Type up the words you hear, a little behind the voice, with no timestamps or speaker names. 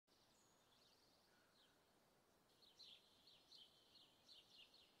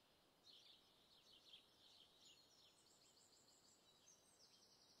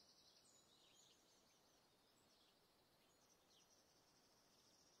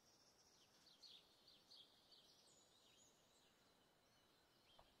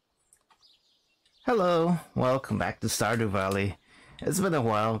Hello, welcome back to Stardew Valley. It's been a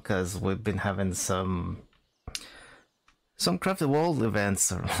while because we've been having some crafted world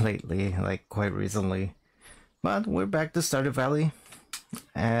events lately, like quite recently. But we're back to Stardew Valley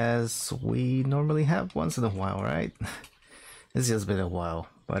as we normally have once in a while, right? It's just been a while,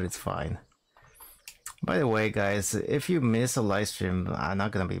 but it's fine. By the way, guys, if you miss a live stream, I'm not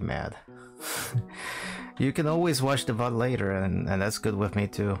gonna be mad. You can always watch the VOD later, and that's good with me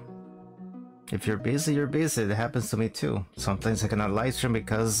too. If you're busy, you're busy. It happens to me too. Sometimes I cannot live stream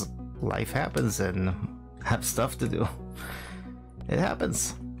because life happens and have stuff to do. It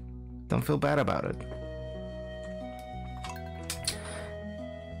happens. Don't feel bad about it.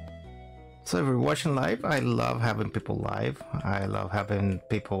 So if you're watching live, I love having people live. I love having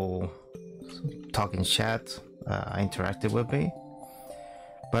people talk in chat, interactive with me.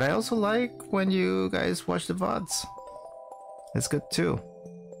 But I also like when you guys watch the VODs. It's good too.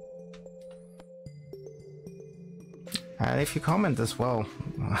 And if you comment as well,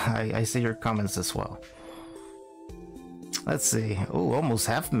 I see your comments as well. Let's see. Oh, almost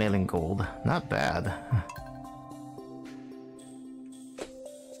 500,000 gold. Not bad.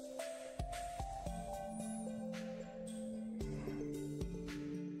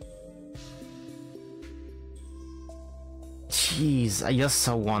 Jeez, I just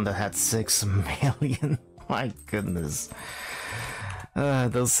saw one that had 6 million. My goodness.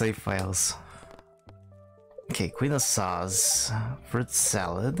 Those save files. Okay, Queen of Sauce, fruit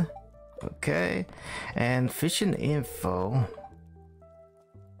salad, okay, and fishing info,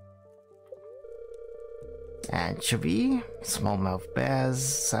 anchovy, smallmouth bass,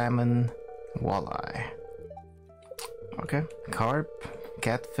 salmon, walleye, okay, carp,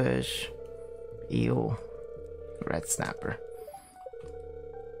 catfish, eel, red snapper.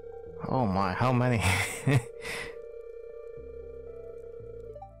 Oh my, how many?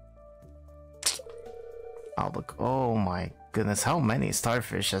 Oh look, oh my goodness, how many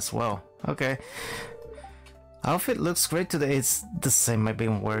starfish as well. Okay. Outfit looks great today. It's the same I've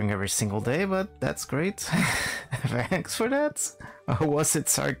been wearing every single day, but that's great. Thanks for that. Or was it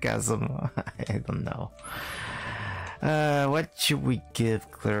sarcasm? I don't know. What should we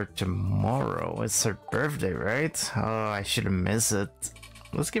give Claire tomorrow? It's her birthday, right? Oh, I shouldn't miss it.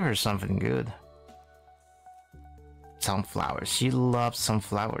 Let's give her something good. Sunflowers. She loves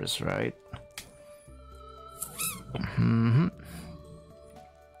sunflowers, right?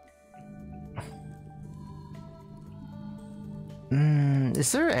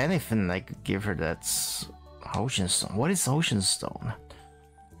 Is there anything I could give her that's ocean stone? What is ocean stone?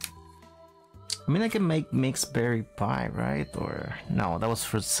 I mean, I can make mixed berry pie, right? Or no, that was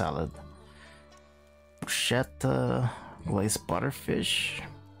fruit salad. Bruschetta, glazed butterfish.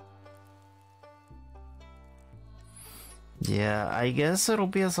 Yeah, I guess it'll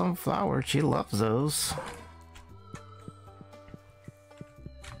be a sunflower. She loves those.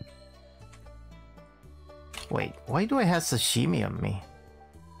 Wait, why do I have sashimi on me?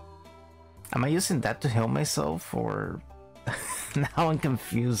 Am I using that to heal myself, or... Now I'm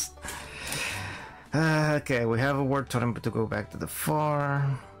confused. Okay, we have a word totem to go back to the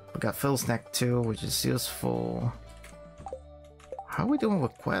farm. We got Phil snack too, which is useful. How are we doing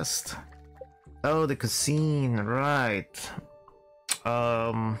with quest? Oh, the cuisine, right.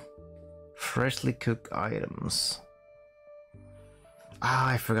 Freshly cooked items. Ah,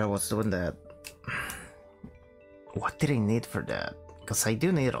 I forgot what's doing that. What did I need for that? Because I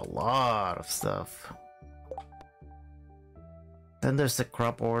do need a lot of stuff. Then there's the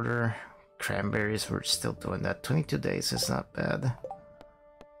crop order. Cranberries, we're still doing that. 22 days is not bad.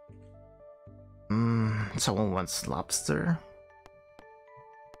 Someone wants lobster.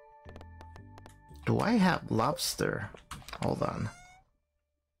 Do I have lobster? Hold on.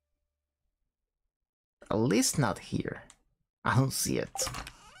 At least not here. I don't see it.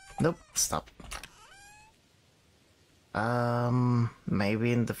 Nope, stop.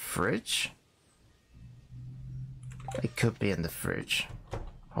 Maybe in the fridge? It could be in the fridge.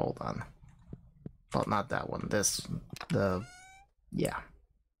 Hold on. Well, not that one. This, yeah.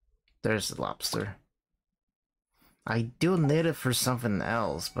 There's the lobster. I do need it for something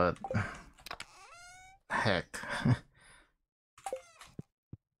else, but... Heck.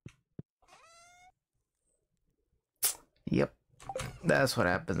 Yep. That's what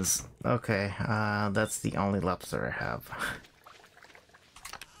happens. Okay, that's the only lobster I have.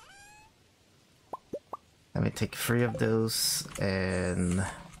 Let me take 3 of those, and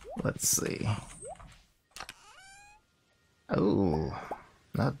let's see. Oh,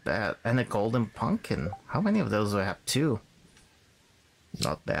 not bad. And a golden pumpkin. How many of those do I have? 2.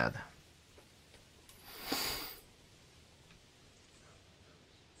 Not bad.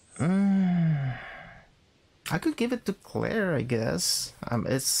 I could give it to Claire, I guess.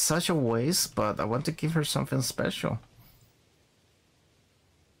 It's such a waste, but I want to give her something special.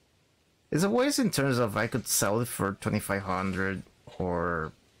 It's a waste in terms of I could sell it for 2,500,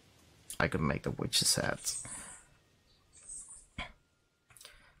 or I could make the witch's hat.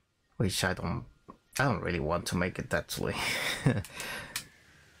 Which I don't really want to make it actually.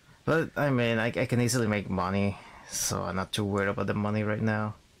 But I mean, I can easily make money, so I'm not too worried about the money right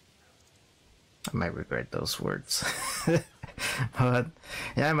now. I might regret those words. But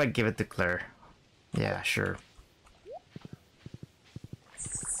yeah, I might give it to Claire. Yeah, sure.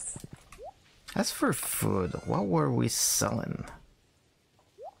 As for food, what were we selling?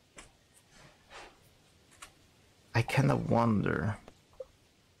 I kinda wonder.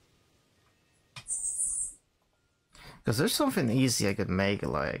 Because there's something easy I could make,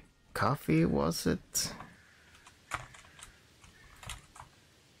 like coffee, was it?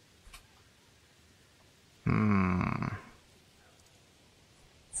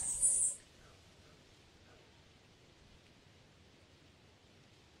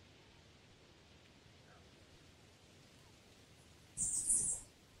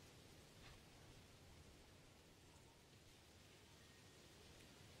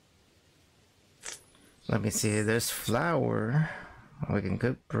 Let me see, there's flour. We can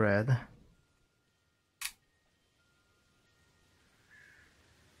cook bread.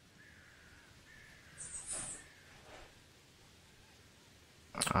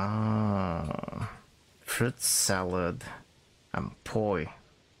 Fruit salad and poi.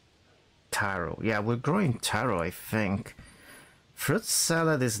 Taro. Yeah, we're growing taro, I think. Fruit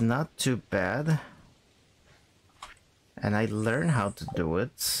salad is not too bad. And I learned how to do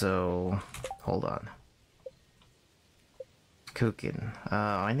it, so hold on. Cooking.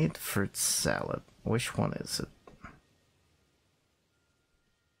 I need fruit salad. Which one is it?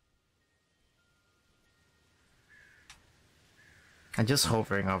 I'm just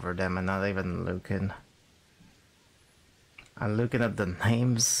hovering over them and not even looking. I'm looking at the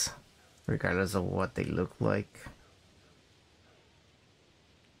names, regardless of what they look like.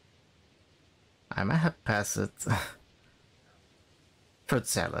 I might have passed it. Fruit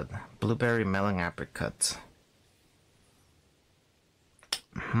salad. Blueberry, melon, apricot.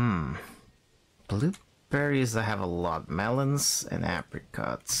 Blueberries I have a lot. Melons and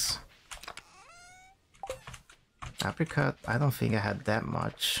apricots. Apricot, I don't think I had that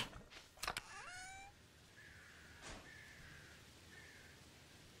much.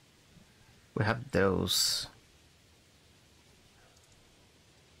 We have those.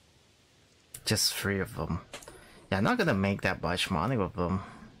 Just 3 of them. Yeah, I'm not gonna make that much money with them,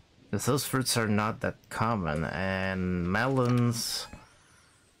 because those fruits are not that common, and melons...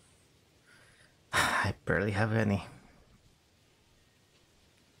 I barely have any.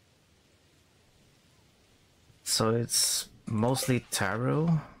 So it's mostly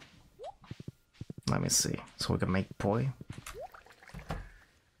taro. Let me see. So we can make poi.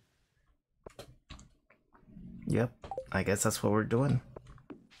 Yep, I guess that's what we're doing.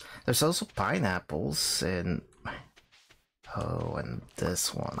 There's also pineapples and... oh, and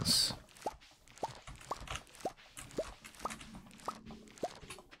this one's...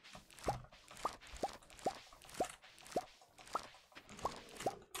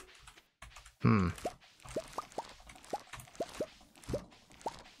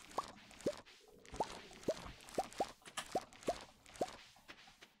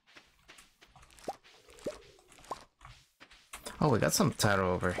 Oh, we got some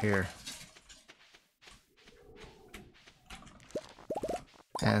taro over here.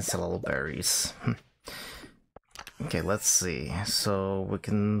 And some little berries. Okay, let's see. So we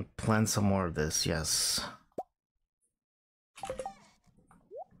can plant some more of this, yes.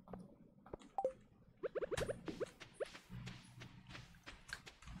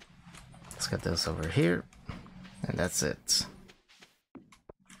 Let's get this over here. And that's it.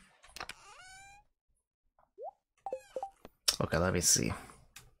 Okay, let me see.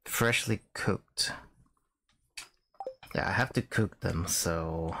 Freshly cooked. Yeah, I have to cook them,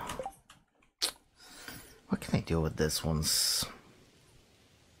 so... what can I do with this ones?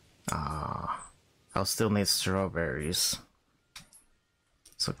 I'll still need strawberries.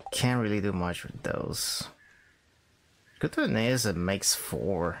 So can't really do much with those. Good thing is it makes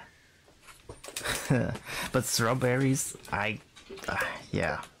 4. But strawberries,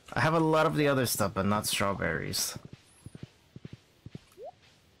 yeah. I have a lot of the other stuff, but not strawberries.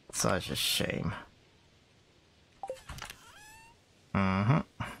 Such a shame.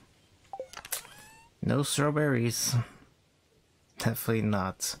 No strawberries. Definitely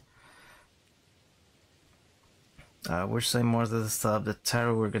not. We're saying more of the stuff. The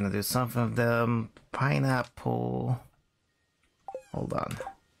taro, we're gonna do something of them. Pineapple. Hold on.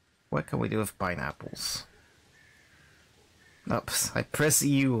 What can we do with pineapples? Oops, I press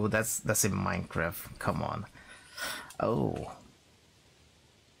U. That's in Minecraft. Come on. Oh.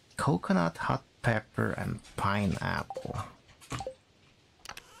 Coconut, hot pepper, and pineapple.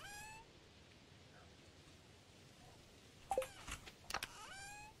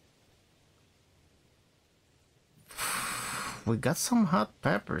 We got some hot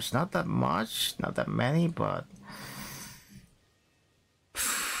peppers. Not that much, not that many, but...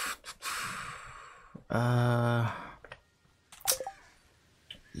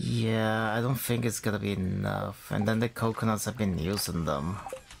 Yeah, I don't think it's gonna be enough. And then the coconuts, I've been using them.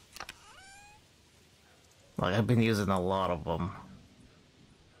 Like, I've been using a lot of them.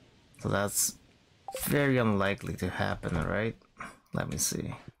 So that's very unlikely to happen, right? Let me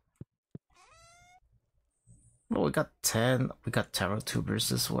see. Well, we got 10. We got taro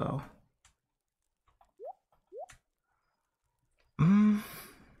tubers as well. I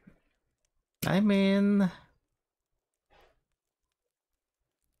mean...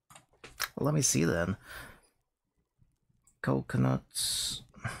 Let me see then. Coconuts...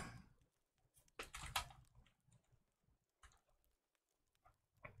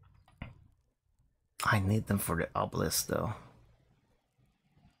 I need them for the obelisk though.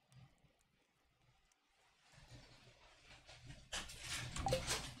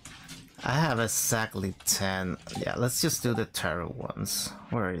 I have exactly 10. Yeah, let's just do the taro ones.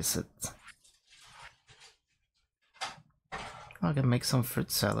 Where is it? I can make some fruit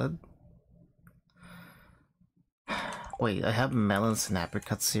salad. Wait, I have melons and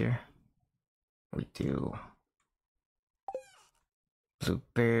apricots here. We do.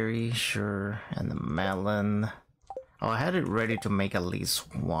 Blueberry, sure, and the melon. Oh, I had it ready to make at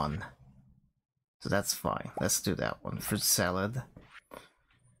least one. So that's fine. Let's do that one. Fruit salad.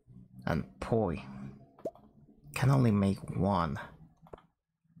 And poi. Can only make one.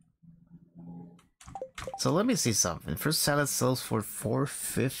 So let me see something. Fruit salad sells for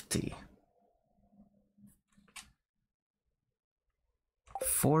 $4.50.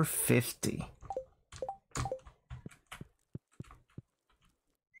 $4.50.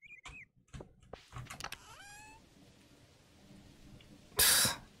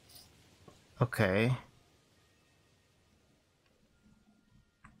 Okay.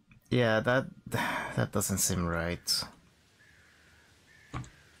 Yeah, that doesn't seem right.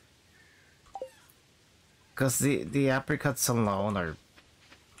 Because the apricots alone are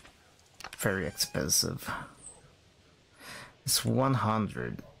very expensive. It's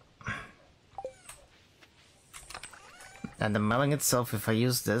 100. And the melon itself, if I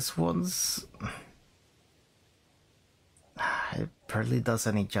use this one's... It barely does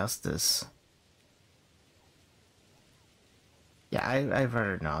any justice. Yeah, I'd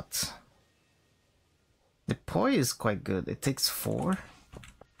rather not. The poi is quite good. It takes 4.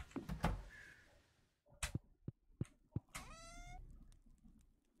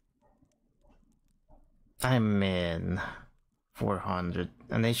 I'm in 400,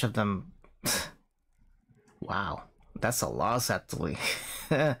 and each of them... Wow, that's a loss actually.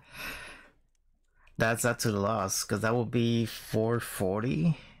 That's actually a loss, because that would be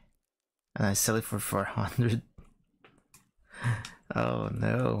 440, and I sell it for 400. Oh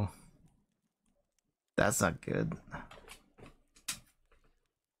no. That's not good.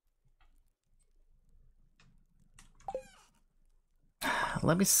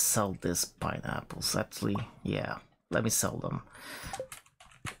 Let me sell these pineapples, actually. Yeah, let me sell them.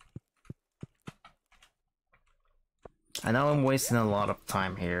 I know I'm wasting a lot of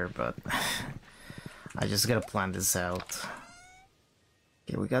time here, but I just gotta plan this out.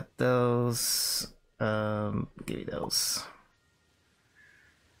 Okay, we got those. Give me those.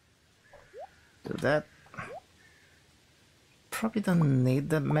 Do that. Probably don't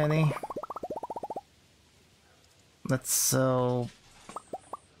need that many. Let's sell...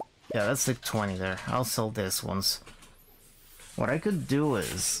 Yeah, let's take 20 there. I'll sell these ones. What I could do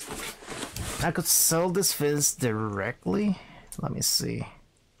is... I could sell these fish directly. Let me see.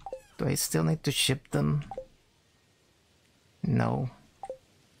 Do I still need to ship them? No.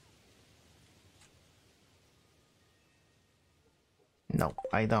 No,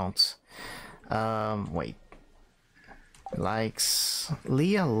 I don't. Wait. Likes...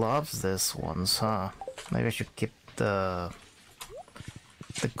 Leah loves this ones, huh? Maybe I should keep the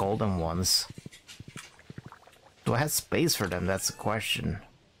golden ones. Do I have space for them? That's the question.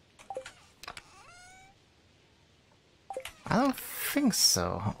 I don't think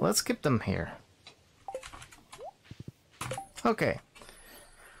so. Let's keep them here. Okay.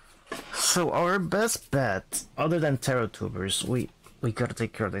 So our best bet, other than Terror Tubers, we gotta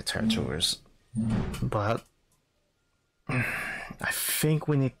take care of the Terror Tubers. But I think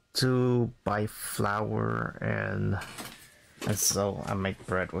we need to buy flour and so I make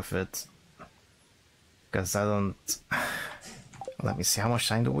bread with it. Because I don't... Let me see, how much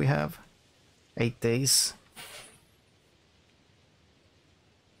time do we have? 8 days?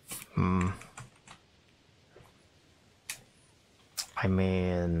 I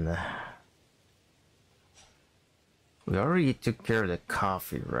mean... We already took care of the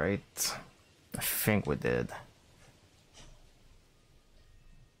coffee, right? I think we did.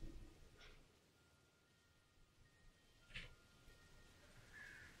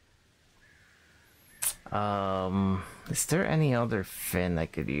 Is there any other fin I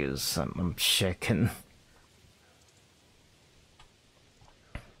could use? I'm checking.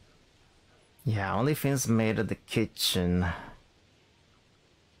 Yeah, only fins made at the kitchen.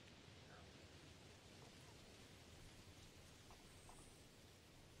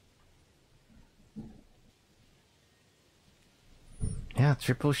 Yeah,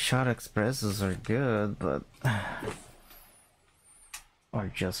 triple shot expresses are good, but... or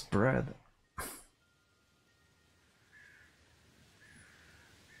just bread.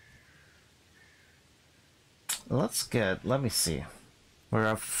 Let me see. We're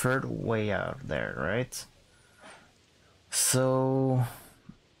a third way out there, right? So...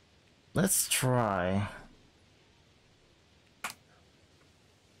 let's try...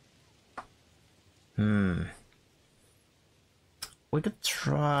 We could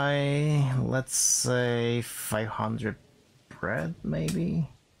try, let's say, 500 bread, maybe?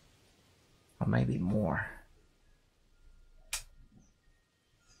 Or maybe more.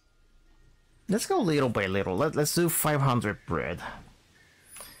 Let's go little by little. Let's do 500 bread.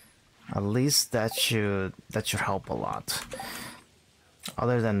 At least that should help a lot.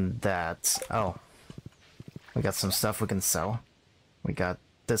 Other than that, oh, we got some stuff we can sell. We got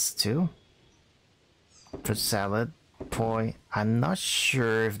this too. Fruit salad, poi. I'm not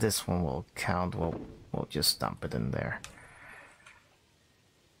sure if this one will count. We'll just dump it in there.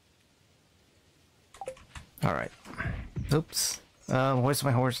 All right. Oops. Where's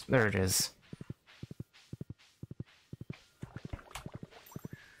my horse? There it is.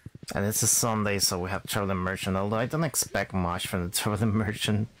 And it's a Sunday, so we have Traveling Merchant, although I don't expect much from the Traveling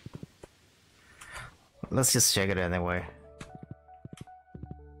Merchant. Let's just check it anyway.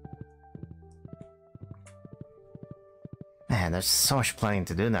 Man, there's so much planning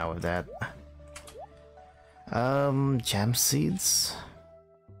to do now with that. Jam seeds.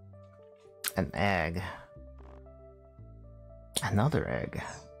 An egg. Another egg.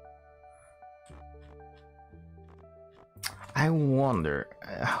 I wonder,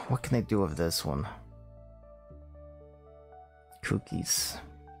 what can I do with this one? Cookies.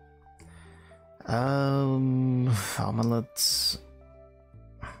 Omelets.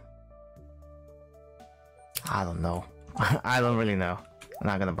 I don't know. I don't really know. I'm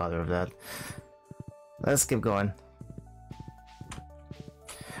not gonna bother with that. Let's keep going.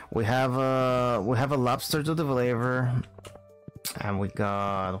 We have a lobster to deliver, and we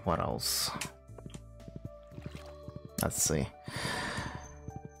got what else? Let's see.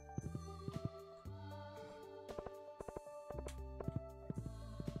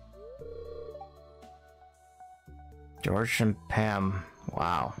 George and Pam.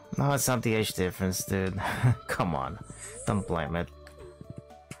 Wow. No, it's not the age difference, dude. Come on. Don't blame it.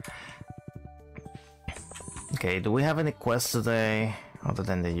 Okay, do we have any quests today? Other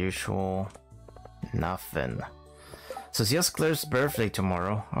than the usual? Nothing. So it's just Claire's birthday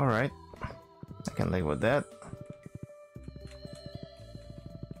tomorrow. Alright. I can live with that.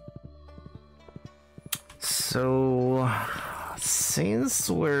 So, since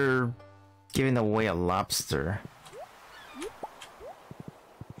we're giving away a lobster,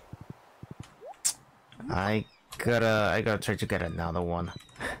 I gotta try to get another one.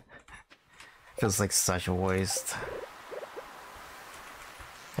 Feels like such a waste.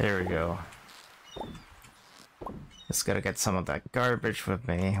 Here we go. Just gotta get some of that garbage with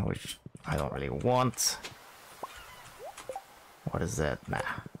me, which I don't really want. What is that? Nah.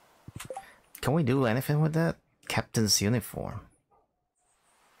 Can we do anything with that? Captain's uniform.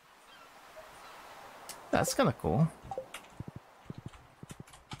 That's kinda cool.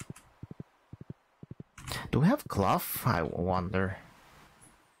 Do we have cloth? I wonder.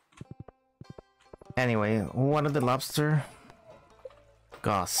 Anyway, who wanted the lobster?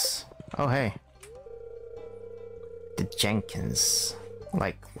 Goss. Oh, hey. The Jenkins.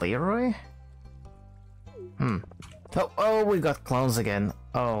 Like Leroy? Oh, we got clones again.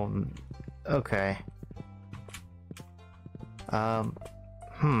 Oh, okay.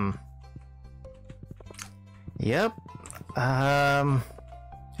 Yep.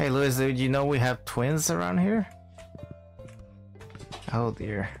 Hey Louis, did you know we have twins around here? Oh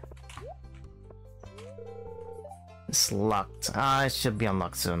dear. It's locked. Ah, it should be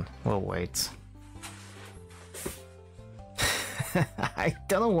unlocked soon. We'll wait. I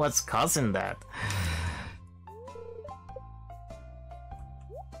don't know what's causing that.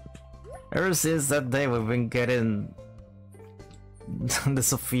 Ever since that day, we've been getting the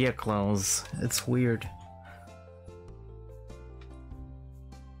Sophia clones. It's weird.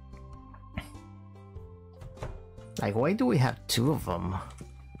 Like, why do we have two of them?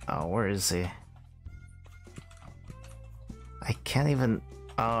 Oh, where is he? I can't even...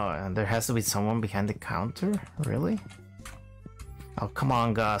 Oh, and there has to be someone behind the counter? Really? Oh, come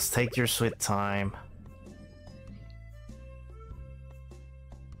on, Gus. Take your sweet time.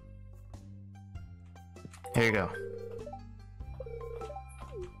 Here you go.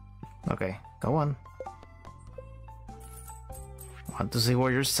 Okay, go on. Want to see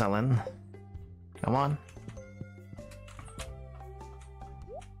what you're selling? Come on.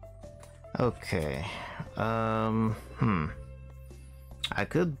 Okay. I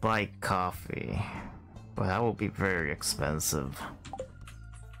could buy coffee, but that will be very expensive.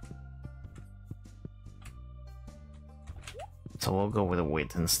 So we'll go with a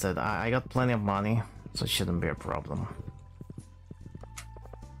wheat instead. I got plenty of money, so it shouldn't be a problem.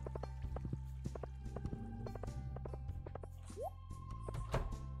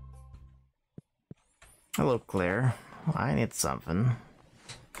 Hello, Claire. I need something.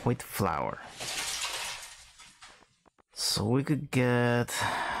 Wheat flour. So we could get...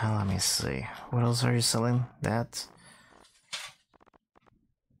 Let me see. What else are you selling? That?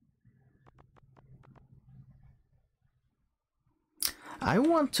 I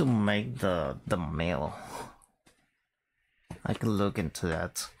want to make the meal. I can look into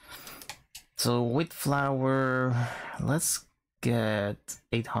that. So wheat flour, let's get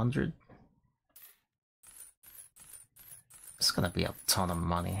 800. It's gonna be a ton of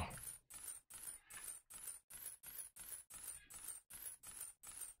money.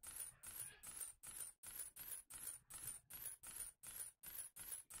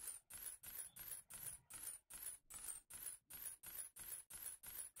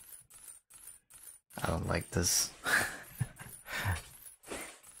 I don't like this.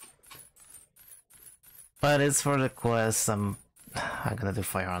 But it's for the quest. I'm gonna do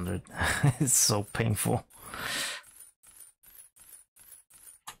 500. It's so painful.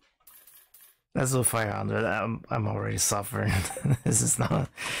 Let's do 500. I'm already suffering. This is not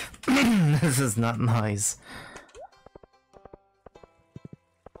this is not nice.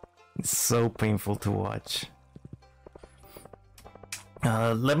 It's so painful to watch.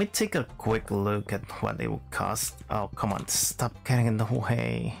 Let me take a quick look at what it will cost. Oh, come on, stop getting in the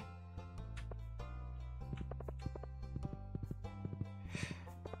way.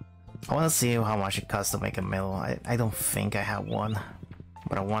 I want to see how much it costs to make a mill. I don't think I have one,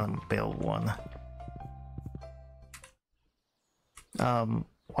 but I want to build one.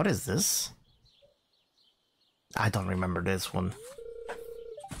 What is this? I don't remember this one.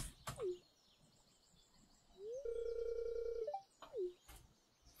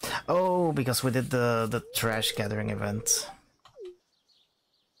 Oh, because we did the trash gathering event.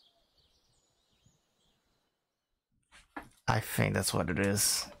 I think that's what it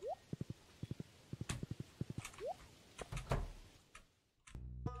is.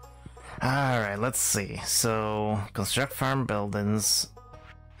 Alright, let's see. So, construct farm buildings,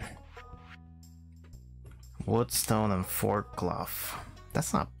 wood, stone, and fork cloth.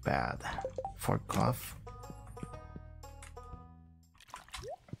 That's not bad. Fork cloth.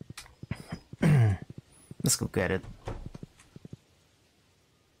 Let's go get it.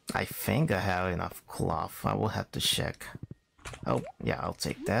 I think I have enough cloth. I will have to check. Oh, yeah, I'll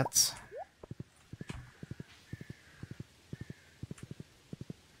take that.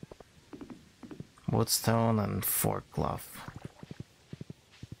 Woodstone and fork cloth.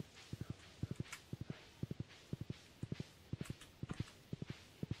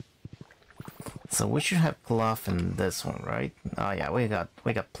 So we should have cloth in this one, right? Oh yeah, we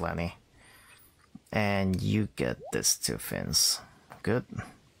got plenty. And you get this 2 fins. Good.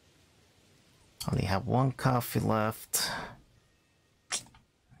 Only have 1 coffee left.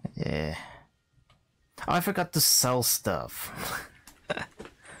 Yeah. Oh, I forgot to sell stuff.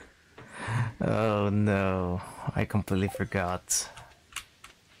 Oh no, I completely forgot.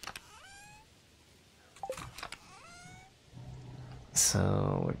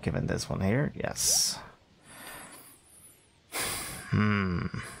 So we're given this one here, yes.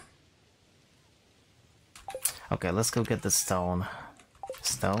 Okay, let's go get the stone.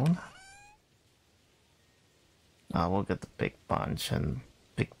 Stone? We'll get the big bunch and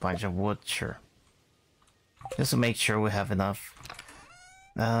big bunch of wood, sure. Just to make sure we have enough.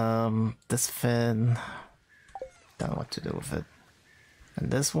 This fin, don't know what to do with it.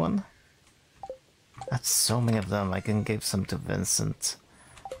 And this one, that's so many of them. I can give some to Vincent.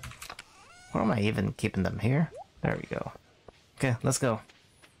 Or am I even keeping them here? There we go. Okay, let's go.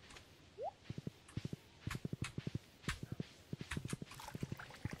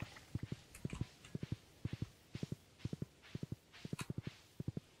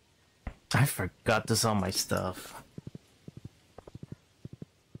 I forgot to sell my stuff.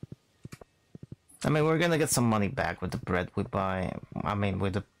 I mean, we're gonna get some money back with the bread we buy. I mean,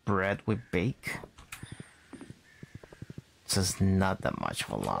 with the bread we bake. So it's not that much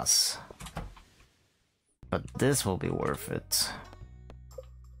of a loss. But this will be worth it.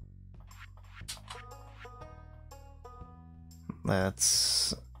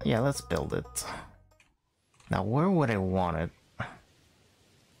 Let's build it. Now, where would I want it?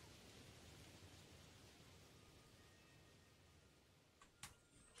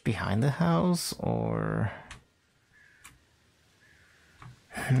 Behind the house, or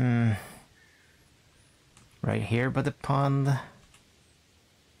right here by the pond?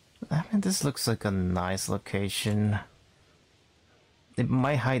 I mean, this looks like a nice location. It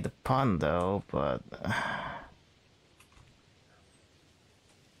might hide the pond though, but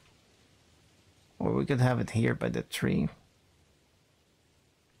or we could have it here by the tree.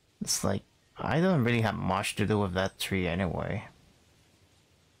 It's like, I don't really have much to do with that tree anyway.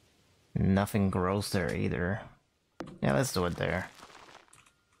 Nothing grows there either. Yeah, let's do it there.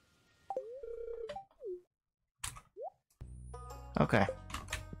 Okay.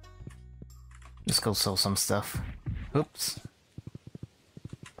 Let's go sell some stuff. Oops.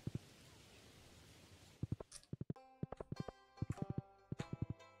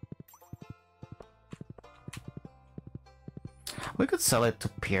 We could sell it to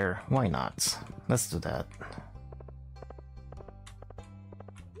Pierre. Why not? Let's do that.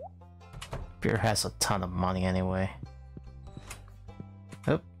 Pierre has a ton of money anyway.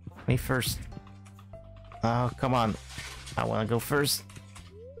 Oh, me first. Oh, come on. I wanna go first.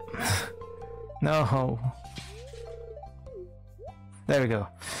 No. There we go.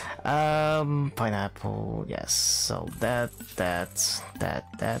 Pineapple, yes. So that,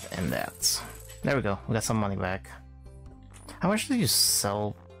 and that. There we go. We got some money back. How much do you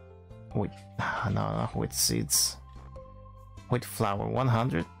sell wheat? No, wheat seeds. Wheat flour,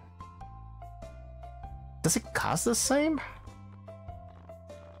 100? Does it cost the same?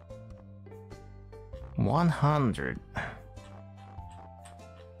 100.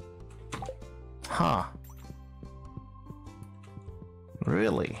 Huh.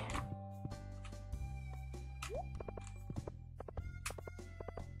 Really?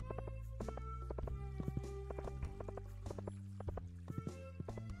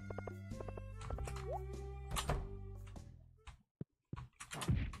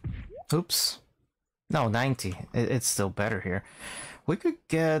 Oops. No, 90. It's still better here. We could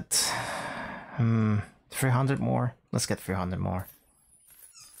get 300 more. Let's get 300 more.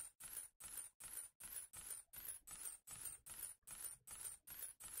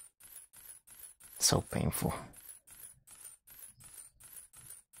 So painful.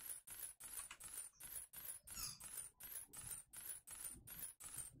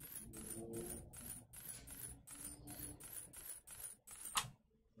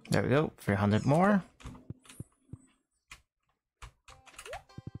 There we go, 300 more.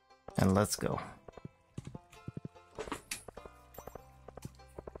 And let's go.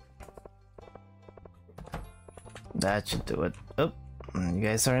 That should do it. Oh, you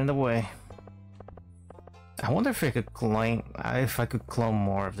guys are in the way. I wonder if I could clone, clone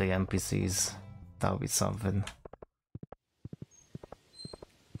more of the NPCs. That would be something.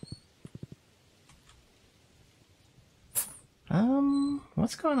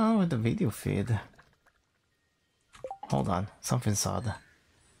 What's going on with the video feed? Hold on, something's odd.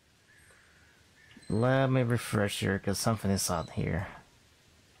 Let me refresh here, because something is odd here.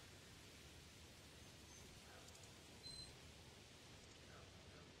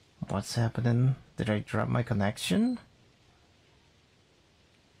 What's happening? Did I drop my connection?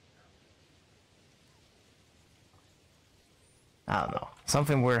 I don't know.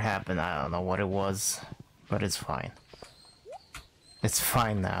 Something weird happened. I don't know what it was, but it's fine. It's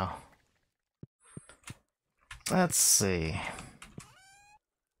fine now. Let's see.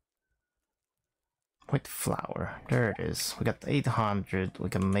 Wheat flour. There it is. We got 800. We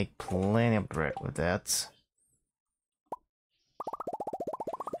can make plenty of bread with that.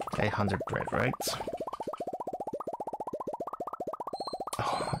 800 bread, right?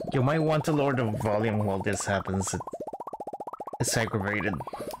 Oh, You might want to lower the volume while this happens. It's aggravated.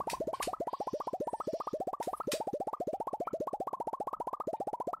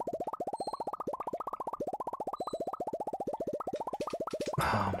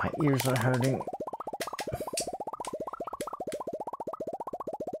 Oh, my ears are hurting.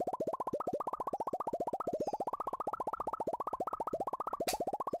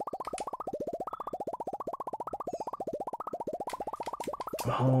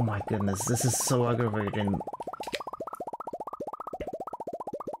 Oh my goodness, this is so aggravating.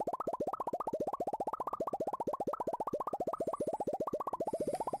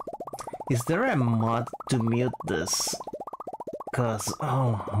 Is there a mod to mute this? Cause,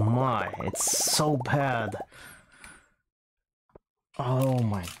 oh my, it's so bad. Oh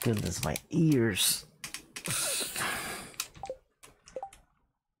my goodness, my ears.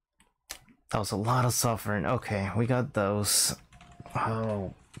 That was a lot of suffering. Okay, we got those.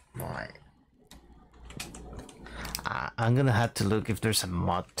 Oh my. I'm gonna have to look if there's a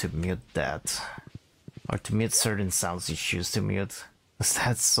mod to mute that. Or to mute certain sounds you choose to mute.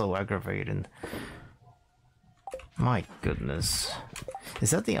 That's so aggravating. My goodness.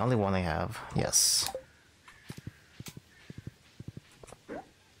 Is that the only one I have? Yes.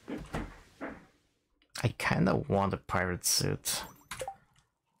 I kinda want a pirate suit.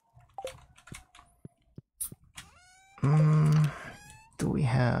 Do we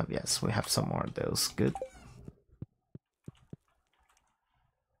have... Yes, we have some more of those. Good.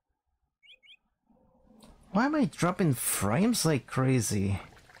 Why am I dropping frames like crazy?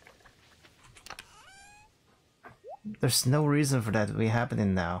 There's no reason for that to be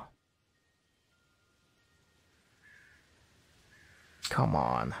happening now. Come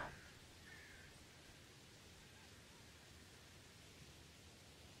on.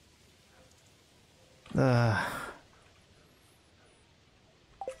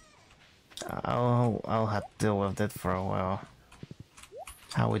 I'll have to deal with it for a while.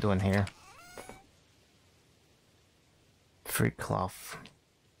 How are we doing here? Free cloth.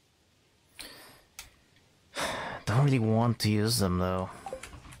 Don't really want to use them though.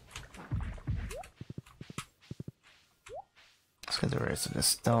 Let's get the rest of the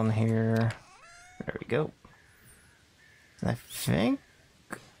stone here. There we go. And I think...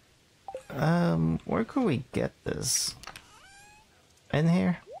 where could we get this? In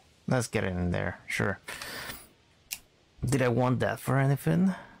here? Let's get it in there, sure. Did I want that for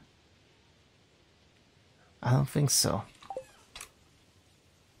anything? I don't think so.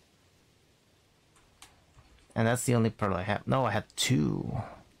 And that's the only pearl I have. No, I had two.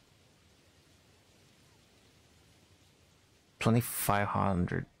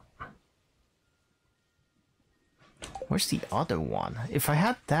 2,500. Where's the other one? If I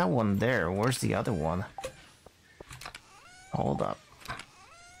had that one there, where's the other one? Hold up.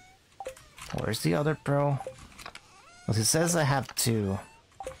 Where's the other pearl? Well, it says I have two.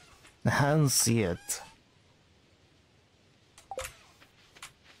 I don't see it.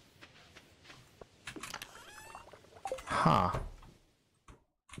 Huh.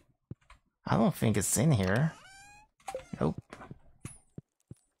 I don't think it's in here. Nope.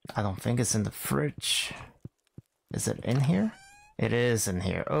 I don't think it's in the fridge. Is it in here? It is in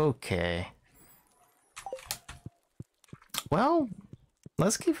here. Okay. Well,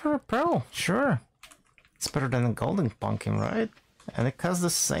 let's give her a pearl. Sure. It's better than a golden pumpkin, right? And it costs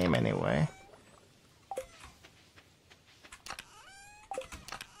the same anyway.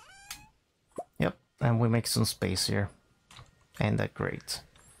 Yep, and we make some space here. Ain't that great?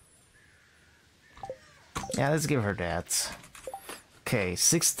 Yeah, let's give her that. Okay,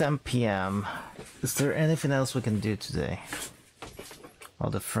 6:10 p.m. Is there anything else we can do today? Oh,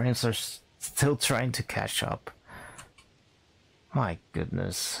 the frames are still trying to catch up. My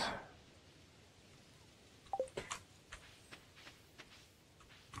goodness.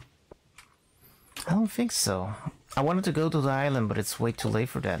 I don't think so. I wanted to go to the island, but it's way too late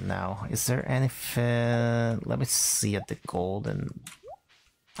for that now. Is there anything... Let me see at the gold and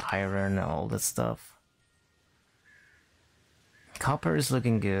iron and all that stuff. Copper is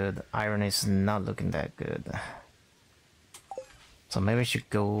looking good. Iron is not looking that good. So maybe I should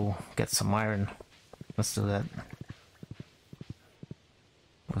go get some iron. Let's do that.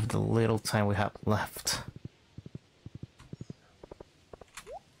 With the little time we have left.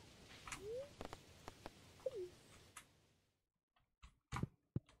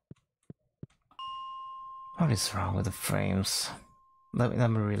 What is wrong with the frames? Let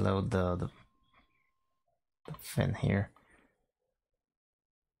me reload the fin here.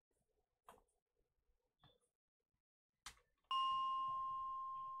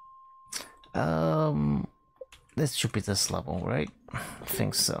 This should be this level, right? I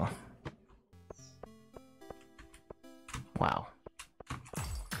think so. Wow.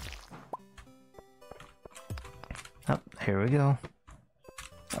 Oh, here we go.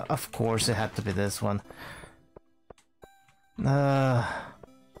 Of course it had to be this one.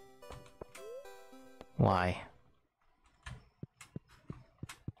 Why?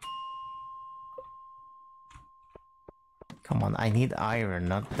 Come on, I need iron,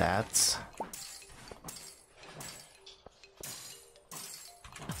 not that.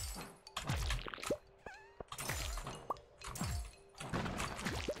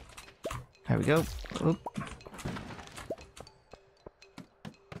 There we go. Oop.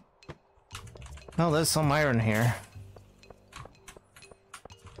 Oh, there's some iron here.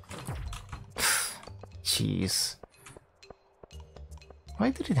 Jeez.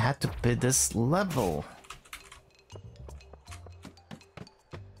 Why did it have to be this level?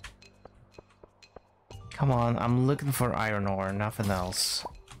 Come on, I'm looking for iron ore, nothing else.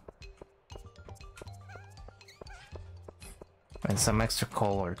 And some extra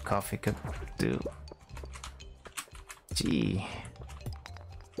coal or coffee could do. Gee.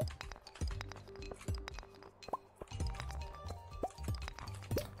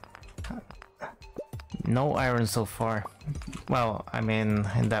 No iron so far. Well, I mean,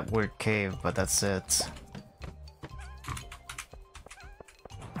 in that weird cave, but that's it.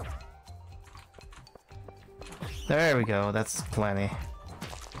 There we go, that's plenty.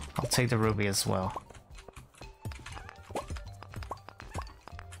 I'll take the ruby as well.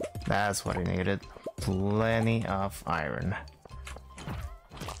 That's what I needed. Plenty of iron.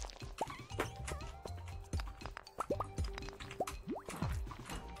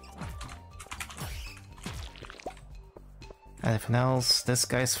 Anything else? This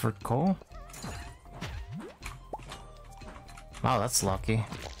guy's for coal? Wow, that's lucky.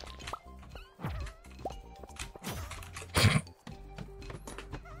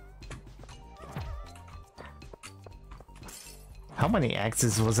 How many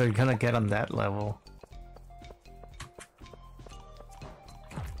axes was I gonna get on that level?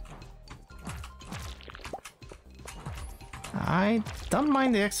 I don't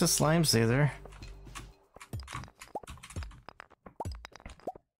mind the extra slimes either.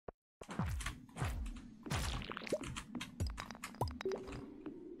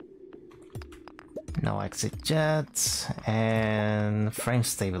 No exit jets, and frame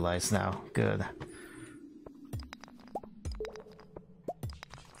stabilized now. Good.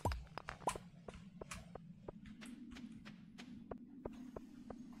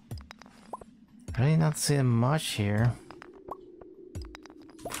 Really not seeing much here.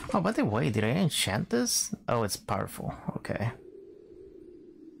 Oh, by the way, did I enchant this? Oh, it's powerful. Okay.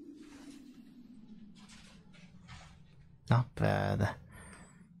 Not bad.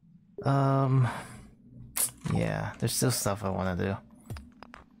 Yeah, there's still stuff I want to do.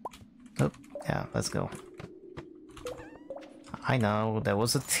 Oh, yeah, let's go. I know, there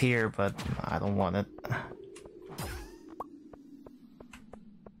was a tier, but I don't want it.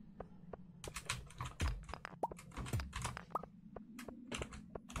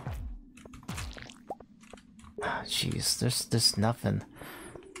 Jeez, there's nothing.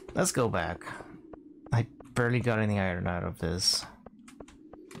 Let's go back. I barely got any iron out of this.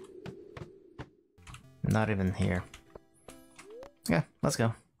 Not even here. Yeah, let's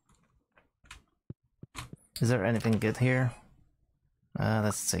go. Is there anything good here?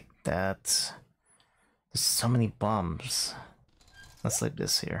 Let's take that. There's so many bombs. Let's leave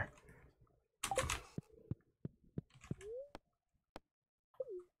this here.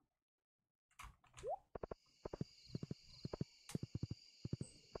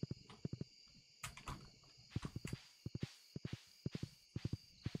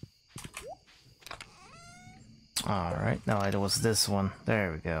 Alright, now it was this one.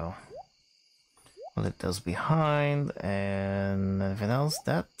 There we go. We'll leave those behind, and anything else?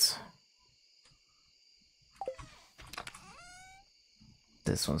 That.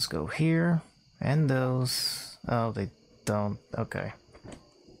 This ones go here, and those. Oh, they don't. Okay.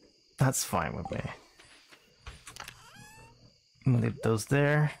 That's fine with me. We'll leave those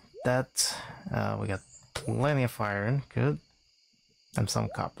there. That. We got plenty of iron. Good. And some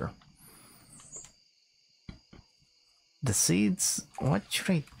copper. The seeds, what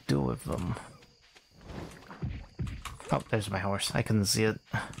should I do with them? Oh, there's my horse. I couldn't see it.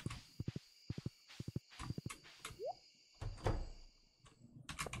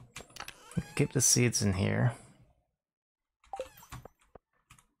 Keep the seeds in here.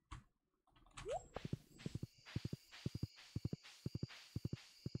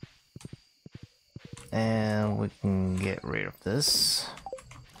 And we can get rid of this.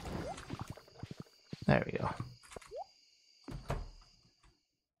 There we go.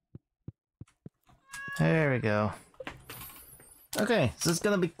 There we go. Okay, so it's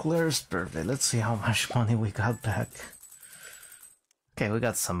gonna be Claire's birthday. Let's see how much money we got back. Okay, we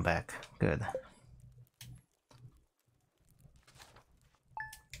got some back. Good.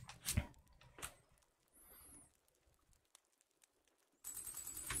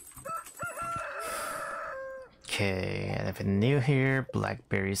 Okay, anything new here?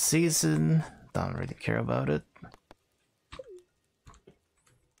 Blackberry season. Don't really care about it.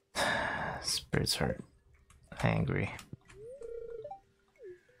 Spirits hurt. Angry.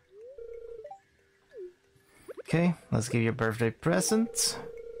 Okay, let's give you a birthday present.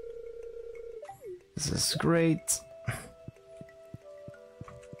 This is great.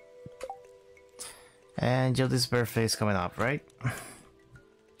 And Jodi's birthday is coming up, right?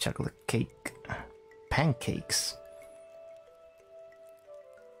 Chocolate cake. Pancakes.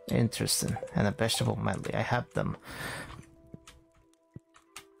 Interesting. And a vegetable medley. I have them.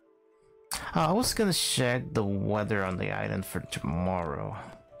 Oh, I was gonna check the weather on the island for tomorrow.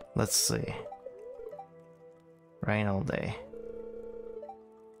 Let's see. Rain all day.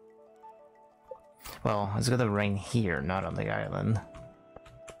 Well, it's gonna rain here, not on the island.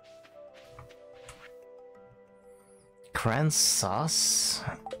 Cran sauce?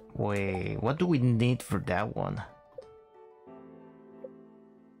 Wait, what do we need for that one?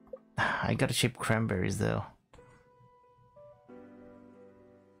 I gotta ship cranberries though.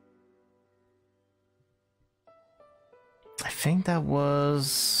 I think that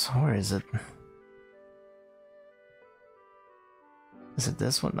was... where is it? Is it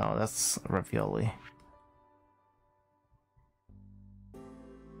this one? No, that's ravioli.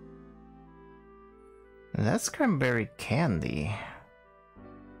 That's cranberry candy.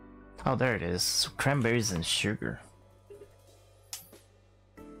 Oh, there it is. Cranberries and sugar.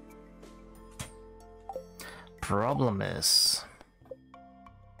 Problem is,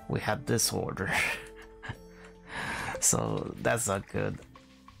 we had this order. So that's not good.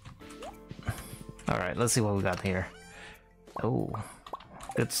 Alright, let's see what we got here. Oh,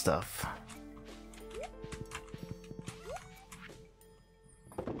 good stuff.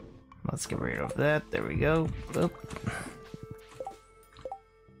 Let's get rid of that. There we go. Oop.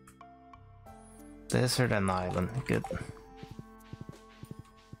 Desert and island. Good.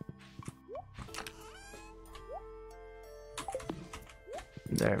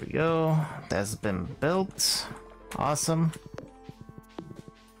 There we go. That's been built. Awesome.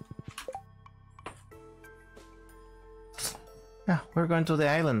 Yeah, we're going to the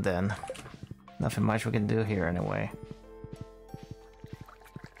island then. Nothing much we can do here anyway.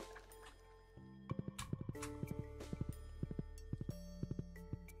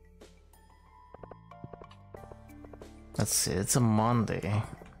 Let's see, it's a Monday.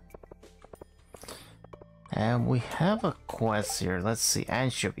 And we have a quest here. Let's see,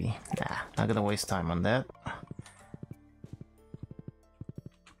 anchovy. Nah, not gonna waste time on that.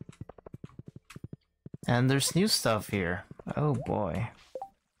 And there's new stuff here. Oh boy.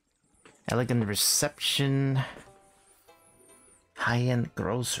 Elegant reception. High-end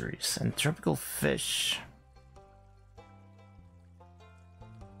groceries and tropical fish.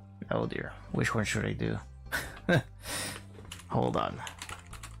 Oh dear, which one should I do? Hold on.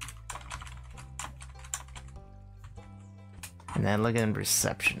 An elegant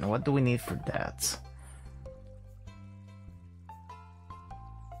reception. What do we need for that?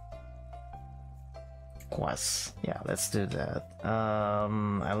 Quests. Yeah, let's do that.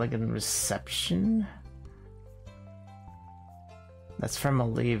 Elegant reception. That's from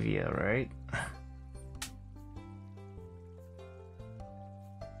Olivia, right?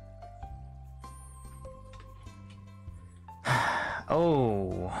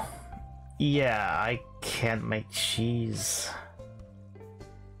 Oh, yeah, I can't make cheese.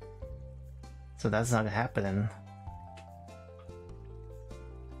 So that's not happening.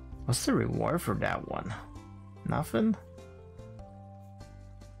 What's the reward for that one? Nothing?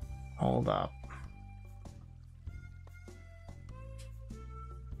 Hold up.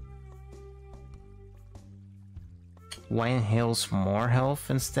 Wine heals more health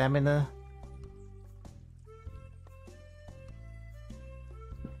and stamina?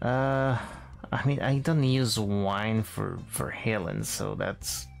 I mean, I don't use wine for healing, so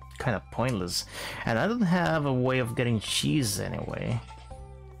that's kind of pointless. And I don't have a way of getting cheese anyway.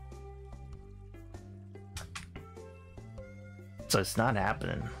 So it's not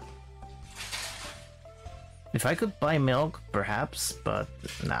happening. If I could buy milk, perhaps, but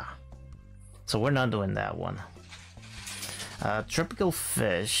nah. So we're not doing that one. Tropical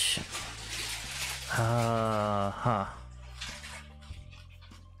fish.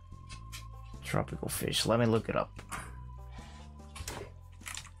 Tropical fish. Let me look it up.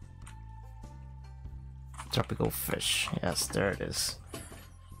 Tropical fish. Yes, there it is.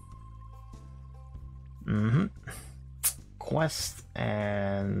 Quest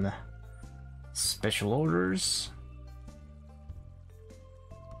and special orders.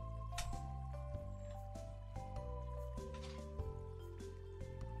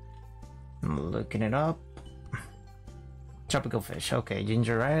 I'm looking it up. Tropical fish. Okay,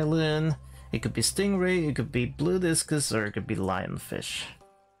 Ginger Island. It could be stingray, it could be blue discus, or it could be lionfish.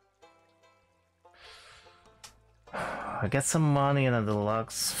 I got some money in a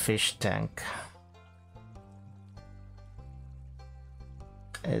deluxe fish tank.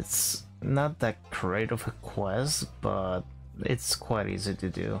 It's not that great of a quest, but it's quite easy to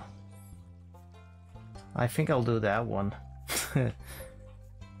do. I think I'll do that one.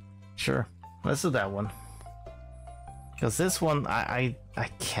 Sure, let's do that one. Because this one, I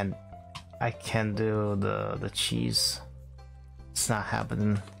can't do the cheese. It's not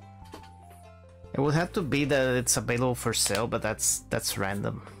happening. It would have to be that it's available for sale, but that's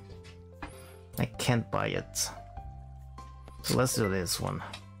random. I can't buy it. So let's do this one.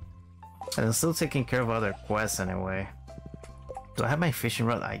 And I'm still taking care of other quests anyway. Do I have my fishing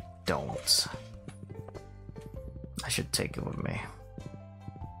rod? I don't. I should take it with me.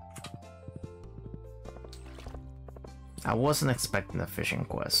 I wasn't expecting a fishing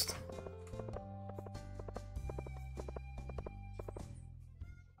quest.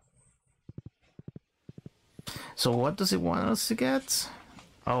 So what does it want us to get?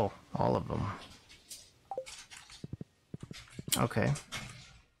 Oh, all of them. Okay.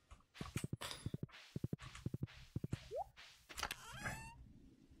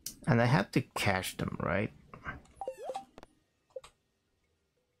 And I have to cache them, right?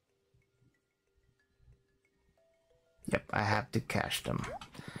 Yep, I have to cache them.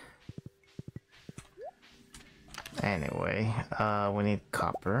 Anyway, we need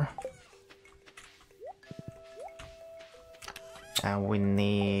copper. And we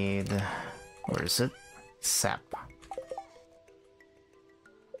need... where is it? Sap.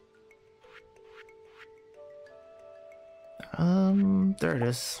 There it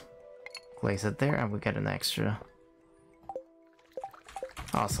is. Place it there and we get an extra.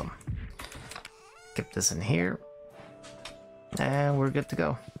 Awesome. Keep this in here. And we're good to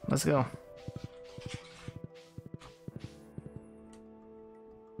go. Let's go.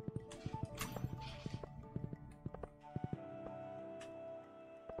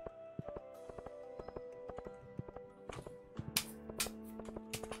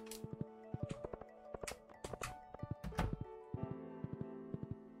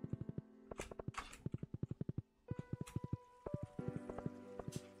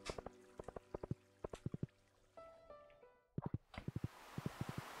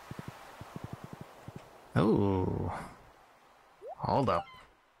 Ooh. Hold up.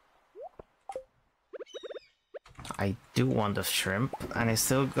 I do want the shrimp, and I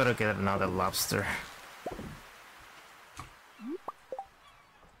still gotta get another lobster.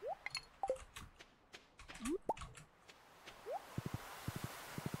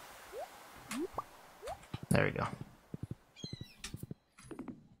 There we go.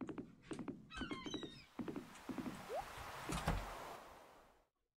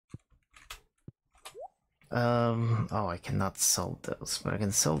 Oh, I cannot sell those, but I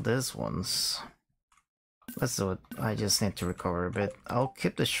can sell these ones. Let's do it. I just need to recover a bit. I'll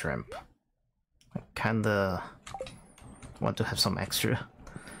keep the shrimp. I kinda want to have some extra.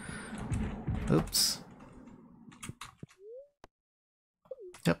 Oops.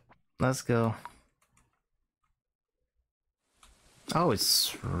 Yep, let's go. Oh,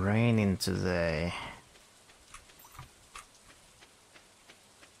 it's raining today.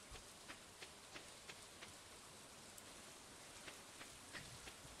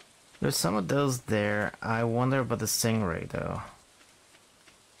 There's some of those there. I wonder about the stingray though.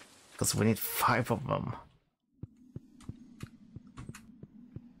 Because we need 5 of them.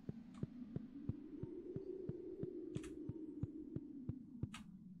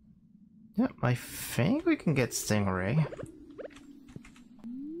 Yep, I think we can get stingray.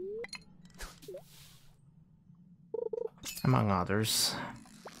 Among others.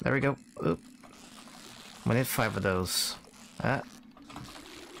 There we go. Oop. We need 5 of those. Ah.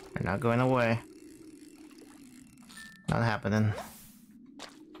 They're not going away. Not happening.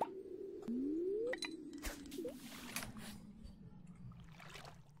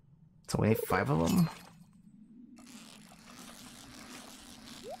 So we need 5 of them.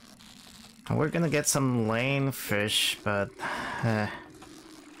 And we're gonna get some lane fish, but I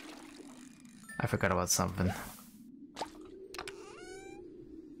forgot about something.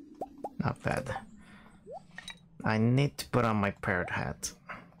 Not bad. I need to put on my parrot hat.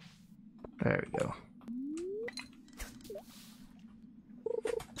 There we go.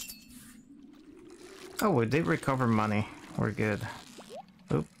 Oh, we did recover money. We're good.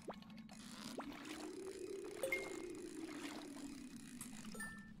 Oop.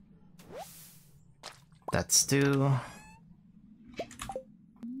 That's two.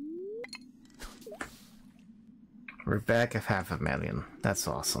 We're back at 500,000. That's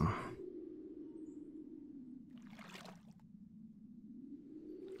awesome.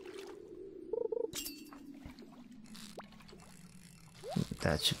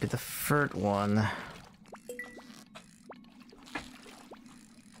 That should be the third one.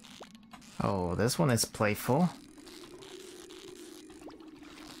 Oh, this one is playful.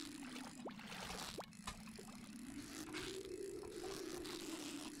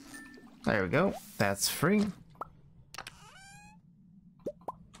 There we go. That's free.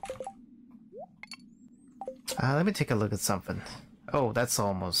 Let me take a look at something. Oh, that's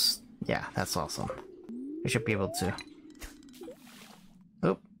almost... Yeah, that's awesome. We should be able to...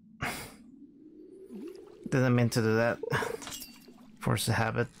 Oop. Didn't mean to do that. Force the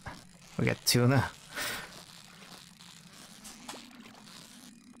habit. We got tuna.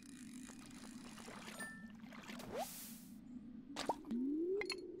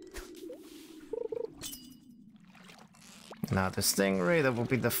 Now the stingray, that will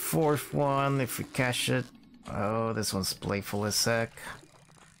be the fourth one if we catch it. Oh, this one's playful as heck.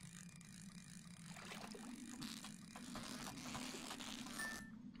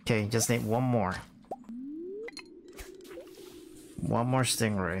 Okay, just need one more. One more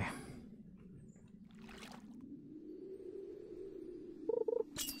stingray.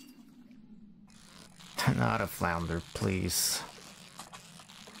 Not a flounder, please.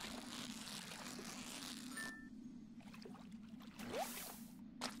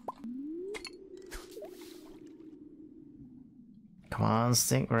 Come on,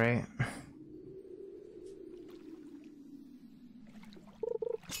 stingray.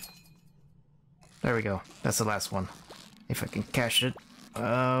 There we go. That's the last one. If I can catch it.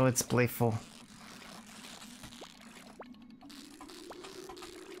 Oh, it's playful.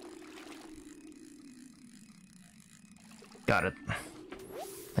 Got it.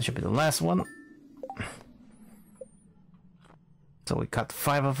 That should be the last one. So we caught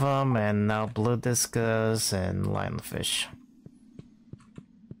 5 of them, and now blue discus and lionfish.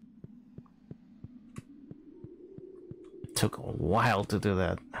 Took a while to do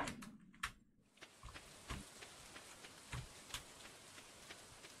that.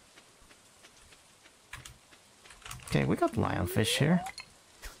 Okay, we got lionfish here.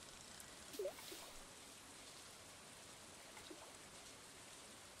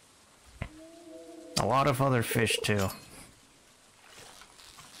 A lot of other fish too.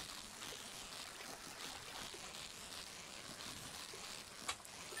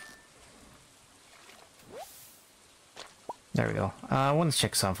 There we go. I want to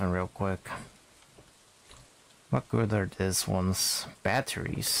check something real quick. What good are these ones?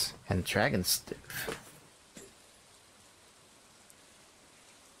 Batteries and dragon stoof.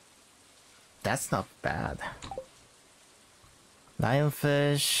 That's not bad.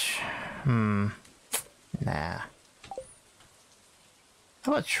 Lionfish. Nah.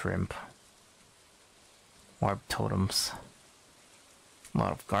 How about shrimp? Orb totems. A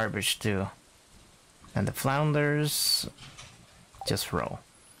lot of garbage too. And the flounders, just roll.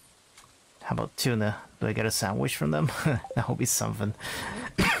 How about tuna? Do I get a sandwich from them? That will be something.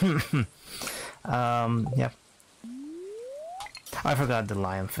 Yeah. I forgot the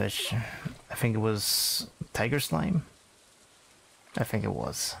lionfish. I think it was tiger slime. I think it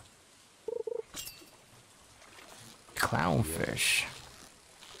was. Clownfish.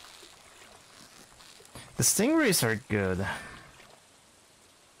 The stingrays are good.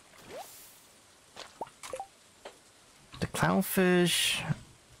 The clownfish,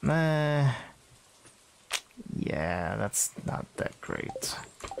 yeah, that's not that great.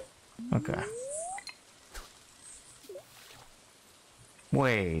 Okay.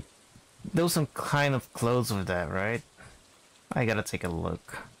 Wait, there was some kind of clothes with that, right? I gotta take a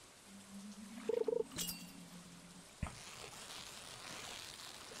look.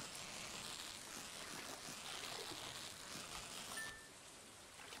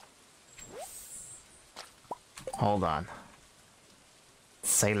 Hold on.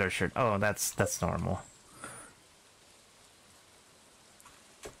 Sailor shirt. Oh, that's normal.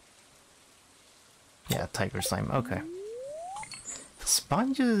 Yeah, tiger slime. Okay.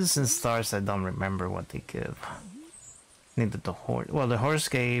 Sponges and stars, I don't remember what they give. Needed the horse. Well, the horse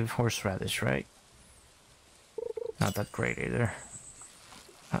gave horseradish, right? Not that great either.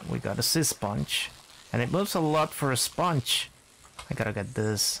 We got a sea sponge. And it moves a lot for a sponge. I gotta get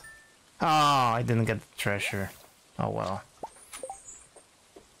this. Oh, I didn't get the treasure. Oh well.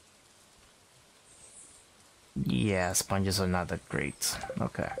 Yeah, sponges are not that great.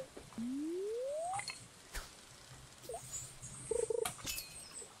 Okay.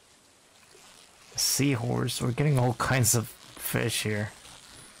 Seahorse. We're getting all kinds of fish here.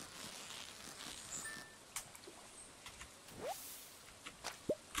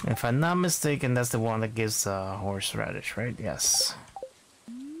 If I'm not mistaken, that's the one that gives horseradish, right? Yes.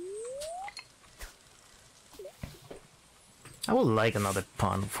 I would like another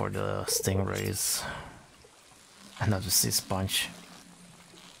pond for the stingrays. Another sea sponge.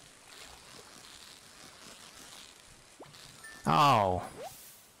 Oh,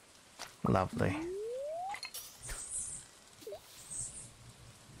 lovely.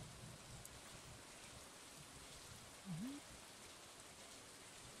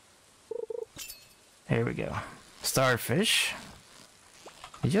 Here we go. Starfish.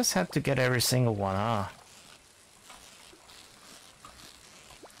 You just have to get every single one, huh?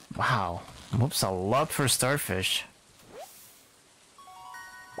 Wow, moves a lot for starfish.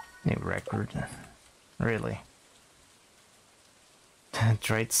 New record. Really?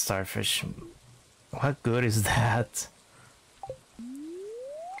 Dried starfish. What good is that?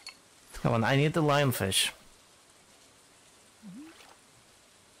 Come on, I need the lionfish.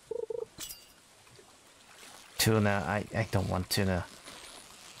 Tuna, I don't want tuna.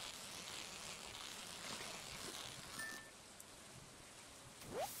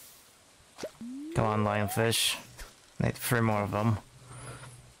 Come on, lionfish. Need 3 more of them.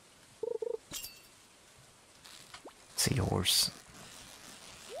 Seahorse.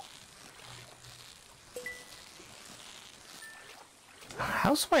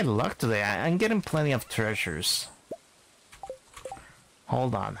 How's my luck today? I'm getting plenty of treasures.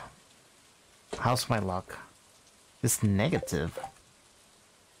 Hold on. How's my luck? It's negative.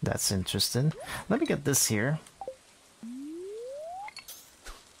 That's interesting. Let me get this here.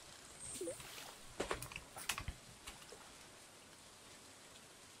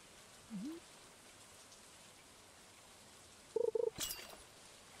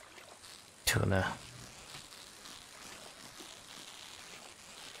 Tuna.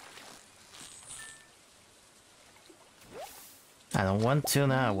 I don't want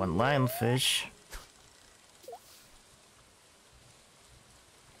tuna, I want lionfish.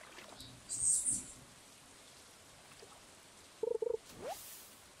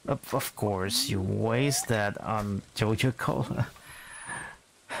 Of course, you waste that on Joja cola.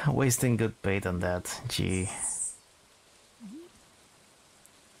 Wasting good bait on that, gee.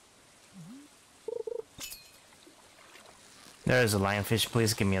 There's a lionfish,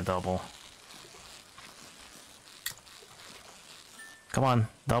 please give me a double. Come on,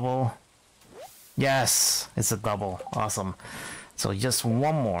 double. Yes, it's a double. Awesome. So just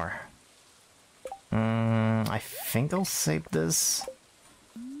one more. I think I'll save this.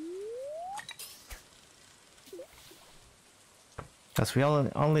 Because we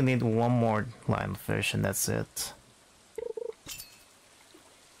only need one more lionfish and that's it.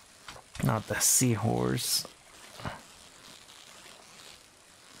 Not the seahorse.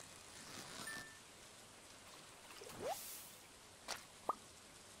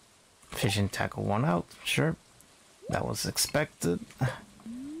 Fishing tackle one out, sure. That was expected.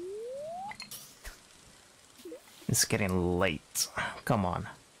 It's getting late. Come on.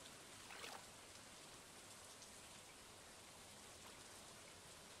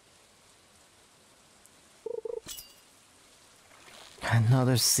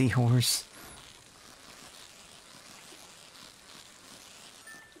 Another seahorse.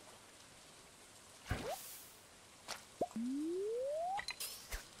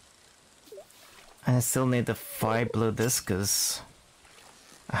 I still need the 5 blue discus.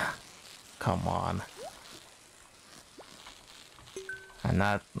 Come on. I'm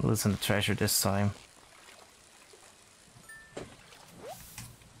not losing the treasure this time.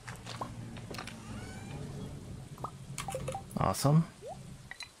 Awesome.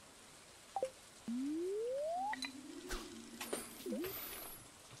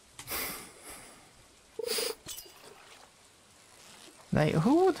 Like,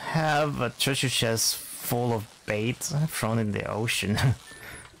 who would have a treasure chest full of bait thrown in the ocean?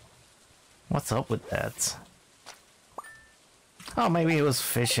 What's up with that? Oh, maybe he was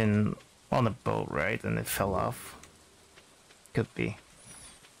fishing on a boat, right? And it fell off. Could be.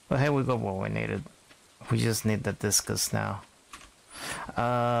 But hey, we got what we needed. We just need the discus now.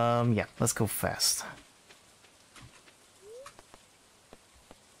 Yeah, let's go fast.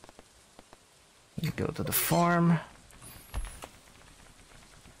 You go to the farm.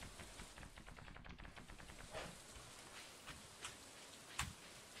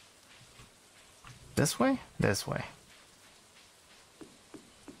 This way? This way.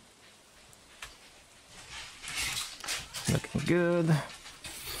 Looking good.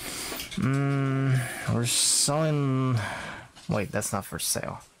 We're selling... Wait, that's not for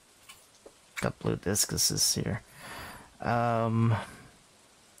sale. Got blue discuses here. You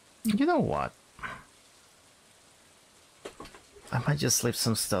know what? I might just leave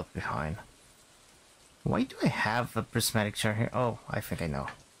some stuff behind. Why do I have a prismatic chair here? Oh, I think I know.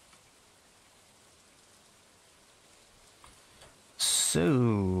 So,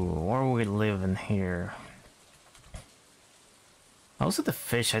 where are we living here? Also the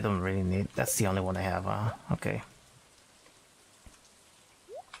fish I don't really need. That's the only one I have, huh? Okay.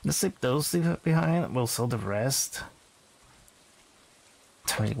 Let's leave those behind. We'll sell the rest.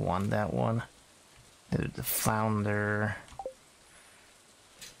 21, that one. The flounder.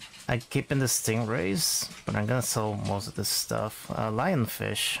 I keep in the stingrays, but I'm gonna sell most of this stuff.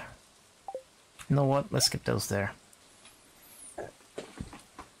 Lionfish. You know what? Let's keep those there.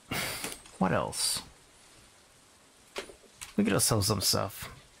 What else? We gotta sell some stuff.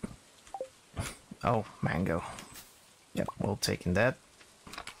 Oh, mango. Yep, we'll take in that.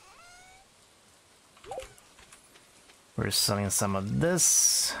 We're selling some of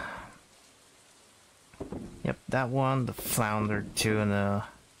this. Yep, that one, the flounder, too, and the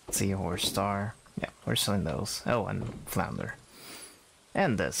seahorse star. Yeah, we're selling those. Oh, and flounder.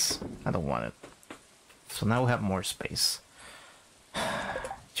 And this. I don't want it. So now we have more space.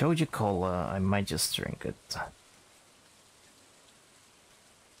 Joja cola, I might just drink it.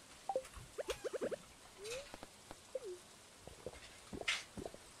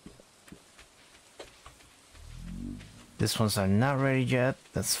 These ones are not ready yet,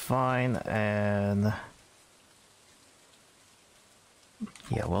 that's fine, and...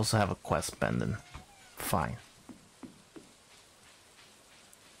 yeah, we also have a quest pending. Fine.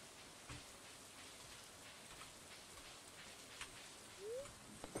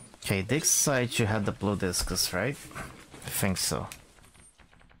 Okay, this side should have the blue discus, right? I think so.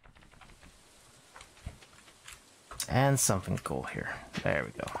 And something cool here. There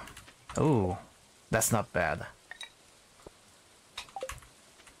we go. Oh, that's not bad.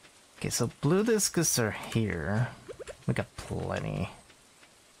 Okay, so blue discus are here. We got plenty.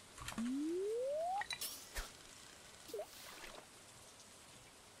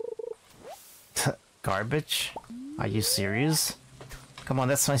 Garbage? Are you serious? Come on,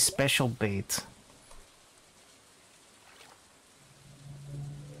 that's my special bait.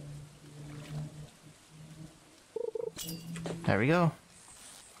 There we go.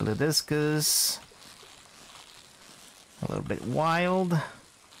 Blue discus. A little bit wild.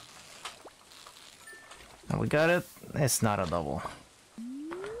 And we got it. It's not a double.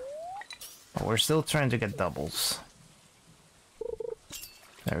 But we're still trying to get doubles.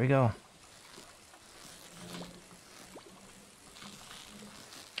 There we go.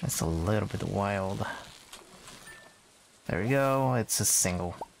 It's a little bit wild. There we go. It's a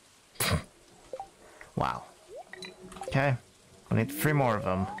single. Wow. Okay. We need 3 more of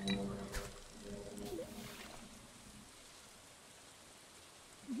them.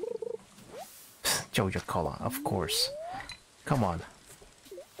 Joja cola, of course. Come on.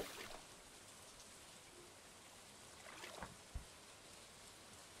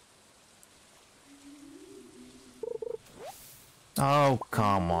 Oh,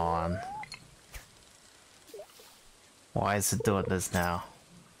 come on. Why is it doing this now?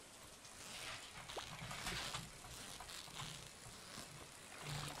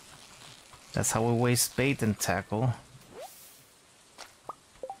 That's how we waste bait and tackle.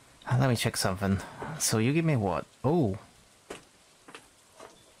 Let me check something. So you give me what? Oh.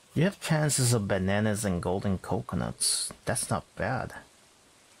 You have chances of bananas and golden coconuts. That's not bad.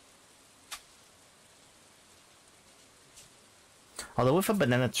 Although with a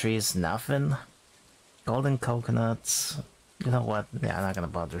banana tree is nothing. Golden coconuts. You know what? Yeah, I'm not gonna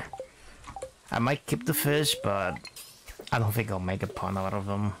bother. I might keep the fish, but I don't think I'll make a pun out of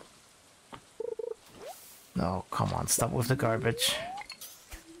them. No, come on, stop with the garbage.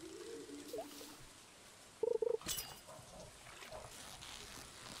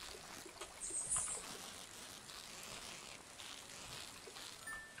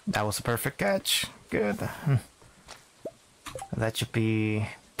 That was a perfect catch. Good. That should be...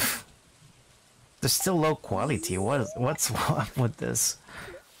 They're still low quality. What's up with this?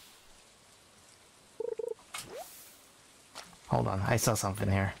 Hold on, I saw something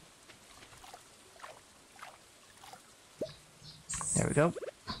here. There we go.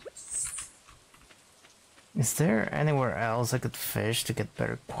 Is there anywhere else I could fish to get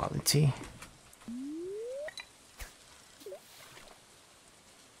better quality?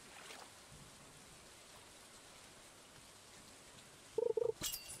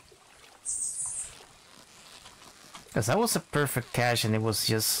 Because that was a perfect cache and it was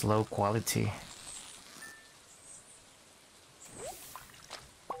just low quality.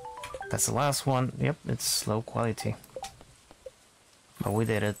 That's the last one. Yep, it's low quality. But we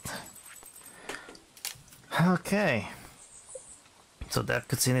did it. Okay. So that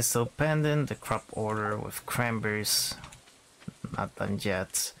cutscene is still pending. The crop order with cranberries. Not done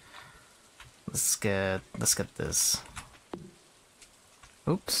yet. Let's get this.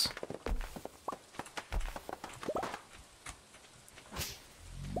 Oops.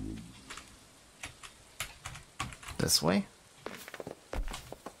 This way.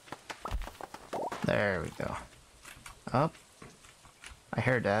 There we go. Up. I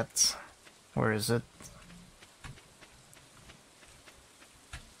heard that. Where is it?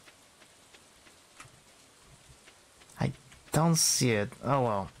 I don't see it. Oh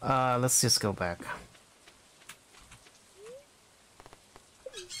well. Let's just go back.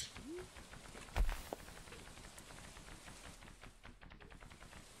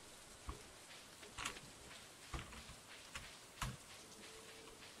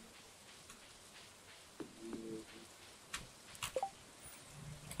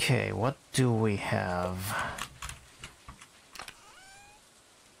 Okay, what do we have?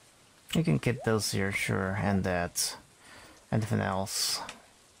 You can keep those here, sure, and that. Anything else?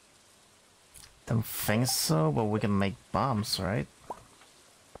 Don't think so, but we can make bombs, right?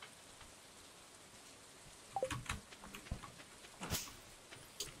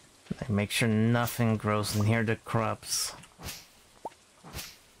 Like, make sure nothing grows near the crops.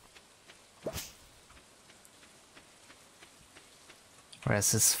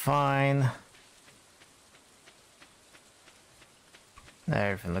 Rest is fine.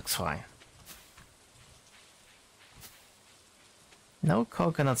 Everything looks fine. No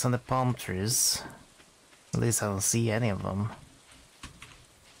coconuts on the palm trees. At least I don't see any of them.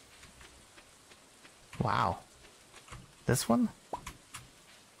 Wow. This one?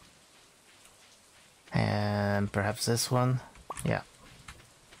 And perhaps this one? Yeah.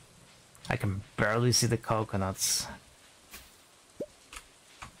 I can barely see the coconuts.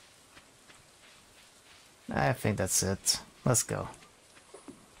 I think that's it. Let's go.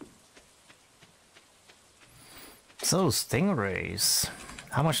 So, stingrays.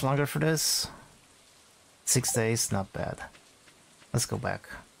 How much longer for this? 6 days, not bad. Let's go back.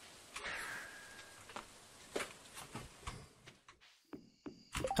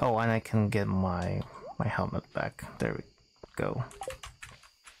 Oh, and I can get my helmet back. There we go.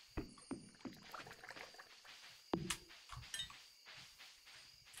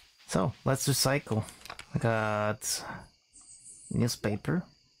 So, let's recycle. I got newspaper,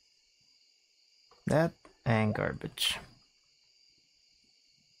 that, and garbage.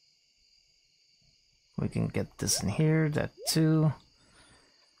 We can get this in here, that too.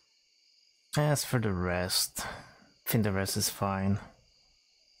 As for the rest, I think the rest is fine.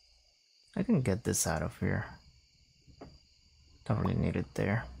 I can get this out of here. Don't really need it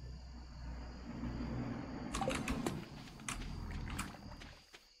there.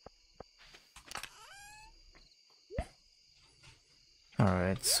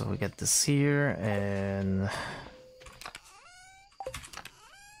 Alright, so we get this here, and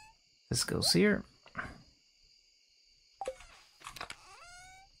this goes here.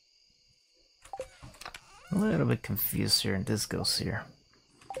 A little bit confused here, and this goes here.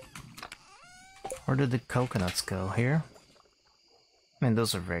 Where did the coconuts go? Here? I mean,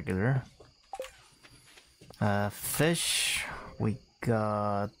 those are regular. Fish, we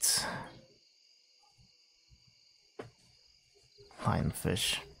got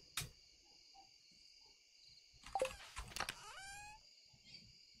lionfish.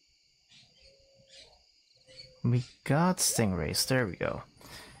 We got stingrays, there we go.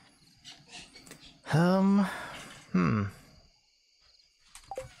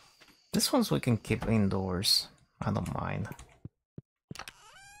 This one's we can keep indoors. I don't mind.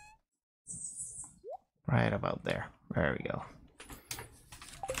 Right about there. There we go.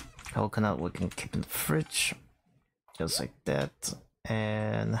 Coconut we can keep in the fridge. Just like that.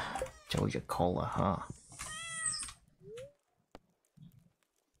 And Joja cola, huh?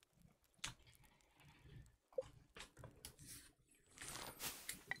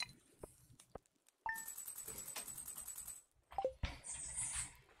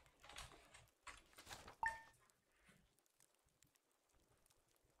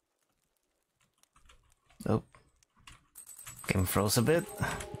 Oh. Game froze a bit.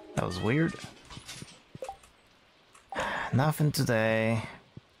 That was weird. Nothing today.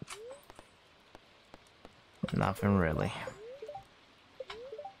 Nothing really.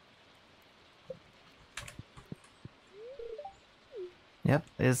 Yep,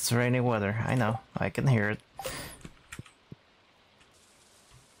 it's rainy weather. I know. I can hear it.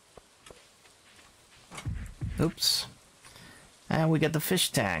 Oops. And we get the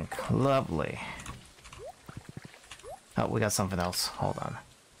fish tank. Lovely. Oh, we got something else. Hold on.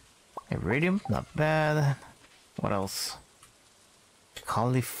 Iridium, not bad. What else?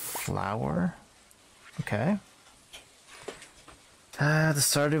 Cauliflower. Okay. The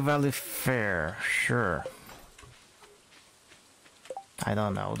Stardew Valley Fair. Sure. I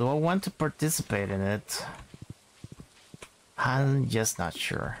don't know. Do I want to participate in it? I'm just not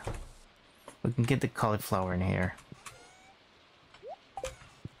sure. We can get the cauliflower in here.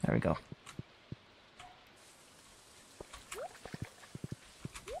 There we go.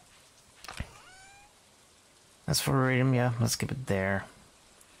 As for iridium, yeah, let's keep it there.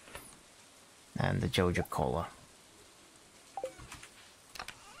 And the Joja cola.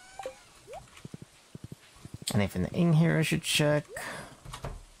 Anything in here I should check?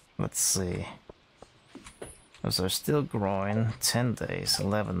 Let's see. Those are still growing. 10 days,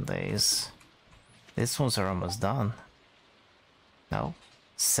 11 days. These ones are almost done. No,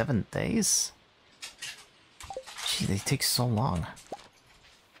 7 days? Gee, they take so long.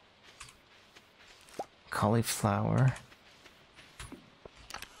 Cauliflower.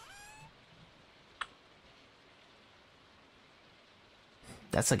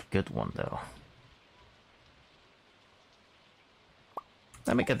 That's a good one though.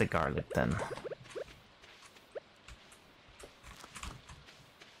 Let me get the garlic then.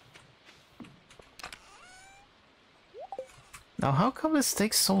 Now how come this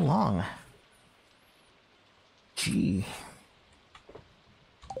takes so long? Gee.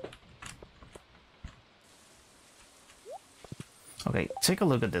 Okay, take a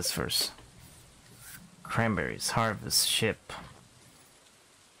look at this first. Cranberries, harvest, ship.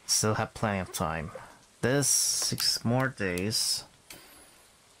 Still have plenty of time. This, 6 more days.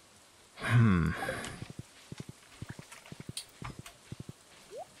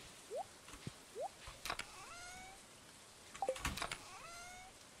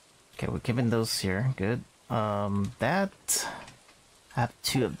 Okay, we're keeping those here. Good. That... I have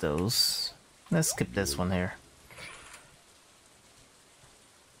 2 of those. Let's skip this one here.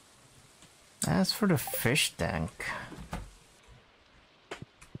 As for the fish tank...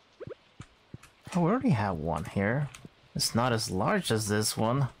 Oh, we already have one here. It's not as large as this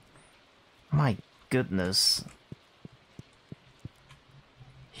one. My goodness.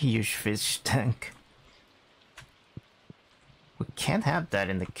 Huge fish tank. We can't have that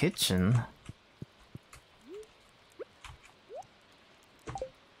in the kitchen.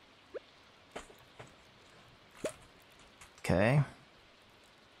 Okay.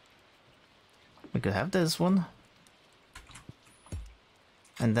 We could have this one.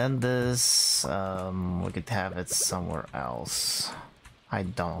 And then this, we could have it somewhere else. I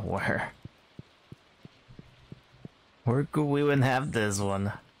don't know where. Where could we even have this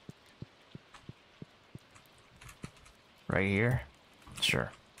one? Right here?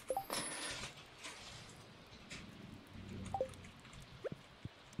 Sure.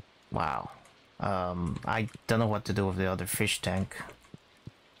 Wow. I don't know what to do with the other fish tank.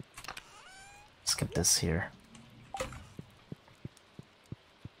 Skip this here.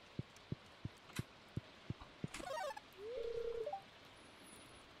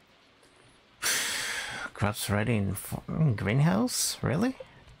 Crops ready in greenhouse? Really?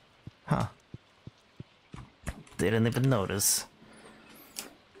 Huh. Didn't even notice.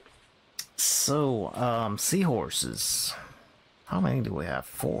 So, seahorses. How many do we have?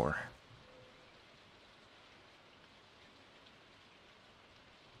 4.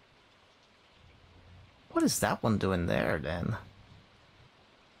 What is that one doing there, then?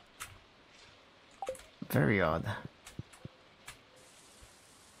 Very odd.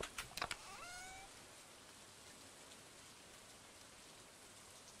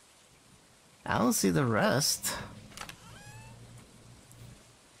 I don't see the rest.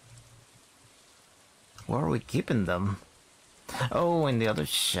 Where are we keeping them? Oh, in the other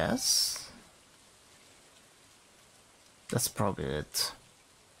chest? That's probably it.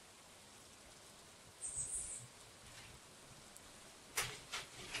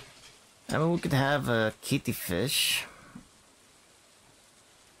 I mean, we could have a kitty fish.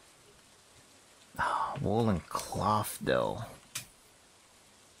 Oh, wool and cloth, though.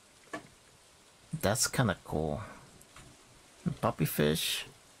 That's kind of cool. Puppy fish,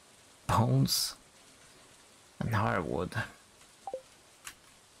 bones, and hardwood.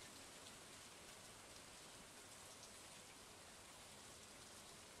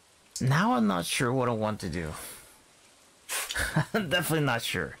 Now I'm not sure what I want to do. I'm definitely not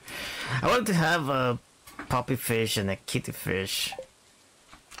sure. I want to have a puppy fish and a kitty fish.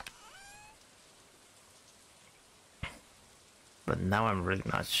 But now I'm really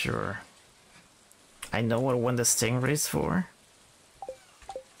not sure. I know what one the stingray's for.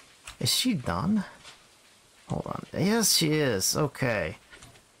 Is she done? Hold on. Yes, she is. Okay.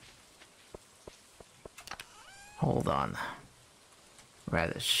 Hold on.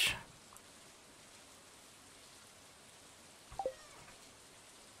 Radish.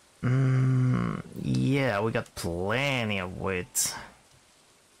 Yeah, we got plenty of wheat.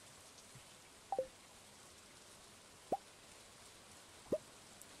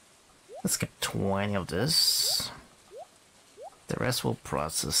 Let's get 20 of this. The rest will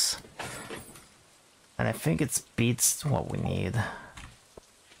process. And I think it's beets what we need.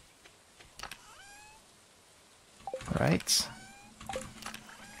 Right?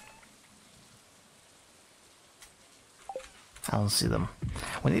 I don't see them.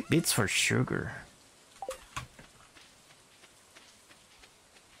 We need beets for sugar.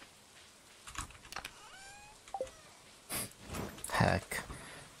 Heck.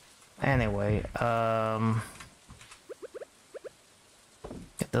 Anyway,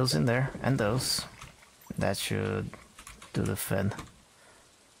 get those in there, and those. That should do the fin.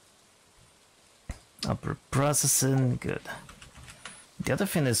 Upper processing, good. The other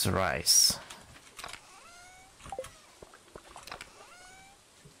thing is rice.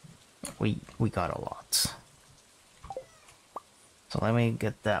 We got a lot. So let me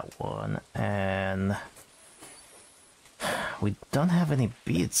get that one, and we don't have any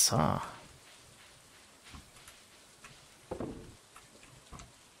beets, huh?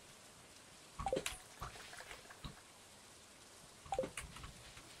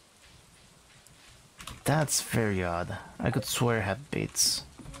 That's very odd. I could swear I had beets.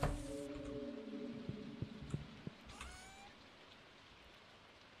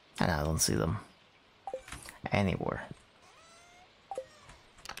 And I don't see them anywhere.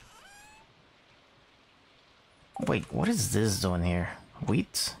 Wait, what is this doing here?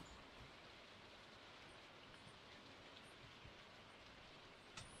 Wheat?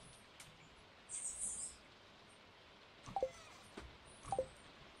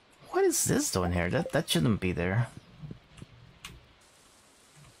 What is this doing here? That shouldn't be there.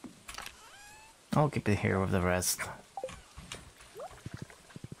 I'll keep it here with the rest.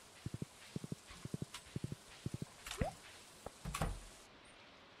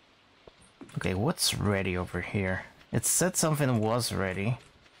 Okay, what's ready over here? It said something was ready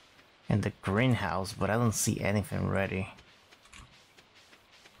in the greenhouse, but I don't see anything ready.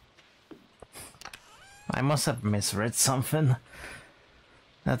 I must have misread something.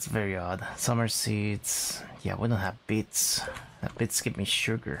 That's very odd. Summer seeds. Yeah, we don't have beets. Beets give me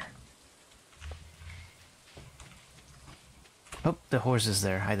sugar. Oh, the horse is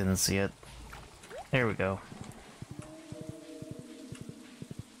there. I didn't see it. There we go.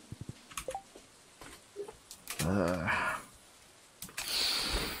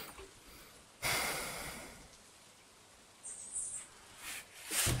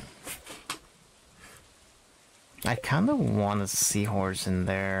 I kind of want a seahorse in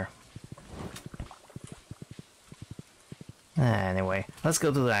there. Anyway, let's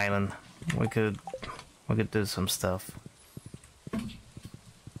go to the island. We could do some stuff.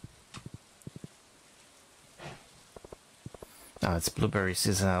 Oh, it's blueberry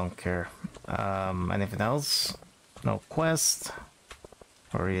season. I don't care. Anything else? No quest.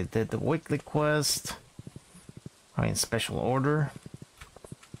 Already did the weekly quest. I mean, special order.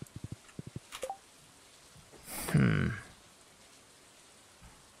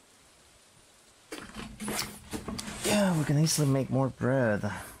 Yeah, we can easily make more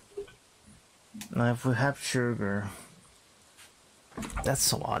bread. Now, if we have sugar. That's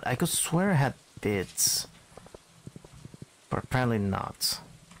so odd. I could swear I had bits. But apparently not.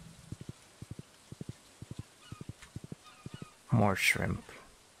 More shrimp.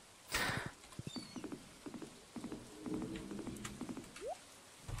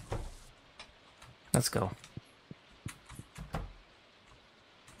 Let's go.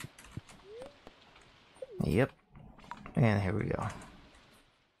 Yep. And here we go.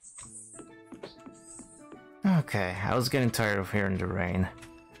 Okay, I was getting tired of hearing the rain.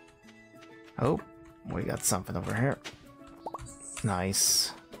 Oh, we got something over here.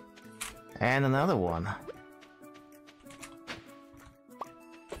 Nice. And another one.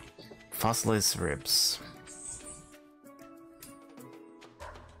 Fossilized ribs.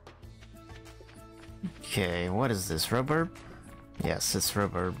 Okay, what is this? Rhubarb? Yes, it's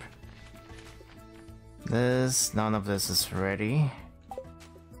rhubarb. None of this is ready.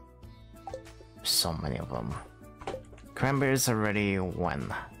 So many of them. Cranberries are ready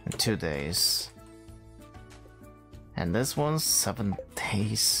when? In 2 days. And this one's 7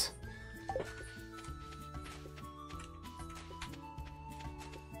 days.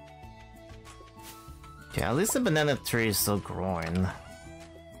 Yeah, at least the banana tree is still growing.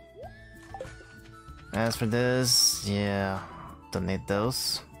 As for this, yeah, don't need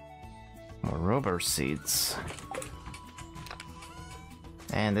those. More rubber seeds.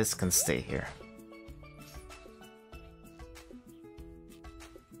 And this can stay here.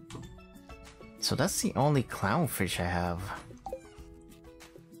 So that's the only clownfish I have.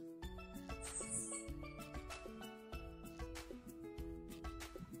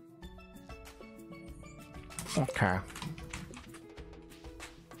 Okay.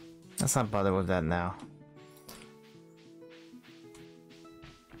 Let's not bother with that now.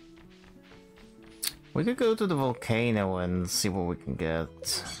 We could go to the volcano and see what we can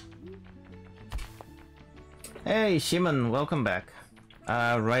get. Hey, Shimon, welcome back.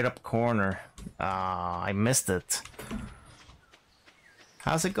 Right up corner. I missed it.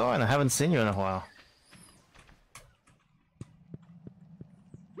 How's it going? I haven't seen you in a while.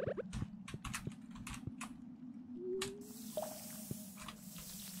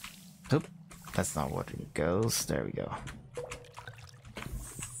 Oop, that's not where it goes. There we go.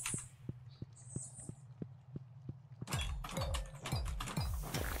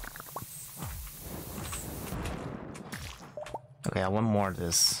 Okay, I want more of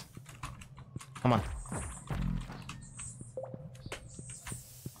this. Come on.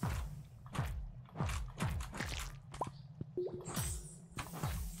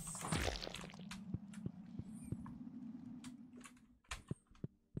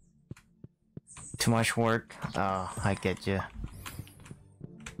 Too much work? Oh, I get you.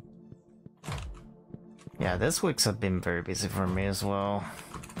 Yeah, this week's have been very busy for me as well.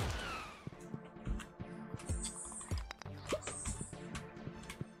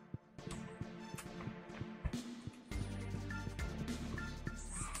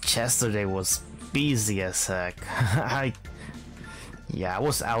 Yesterday was busy as heck. I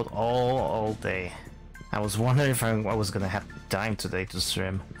was out all day. I was wondering if I was gonna have time today to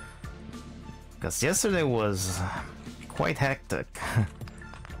stream, because yesterday was quite hectic.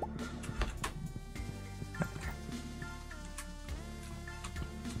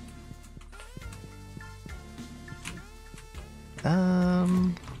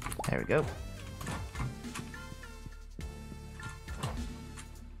 There we go.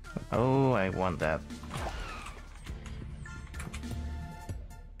 Oh, I want that.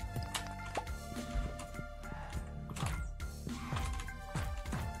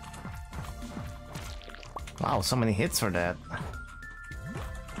 Wow, so many hits for that.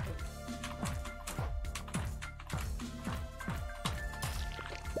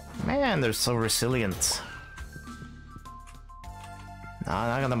 Man, they're so resilient. No,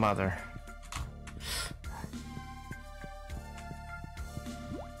 not gonna bother.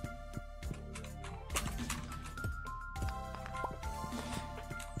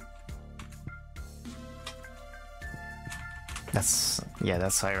 Yeah,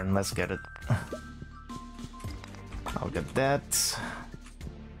 that's iron. Let's get it. I'll get that.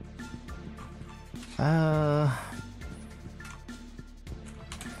 I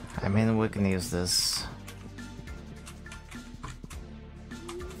mean, we can use this.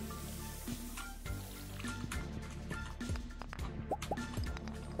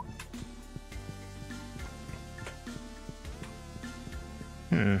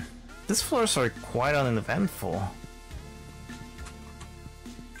 These floors are quite uneventful.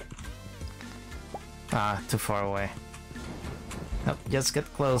 Ah, too far away. Nope, just get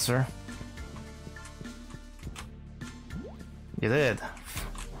closer. You did.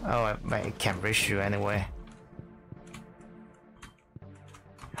 Oh, I can't reach you anyway.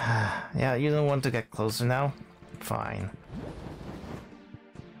 Yeah, you don't want to get closer now? Fine.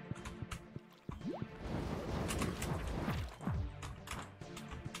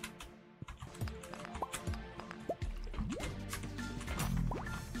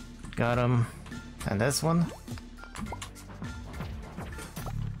 Got him. And this one?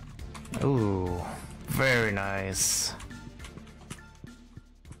 Ooh, very nice.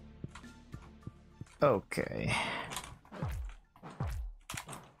 Okay.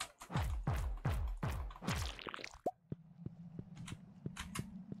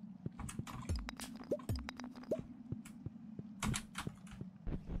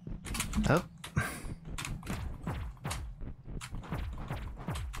 Oh.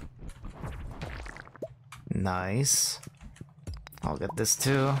 Nice. I'll get this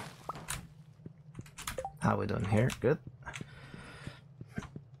too. How we doing here? Good.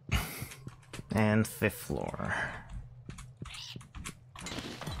 And 5th floor.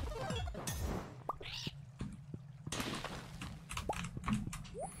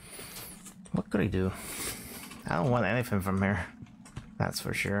 What could I do? I don't want anything from here. That's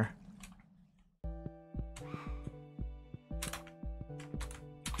for sure.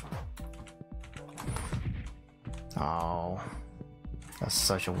 Oh, that's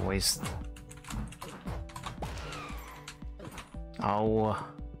such a waste. Oh.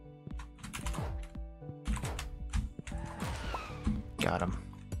 Got him.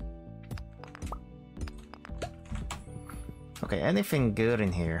 Okay, anything good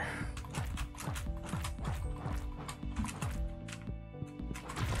in here?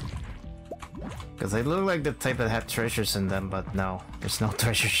 Because they look like the type that had treasures in them, but no, there's no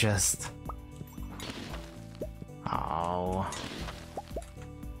treasure chest. Oh.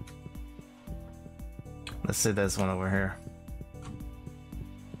 Let's see this one over here.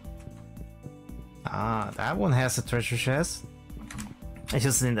 Ah, that one has a treasure chest. I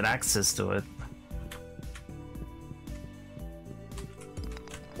just needed access to it.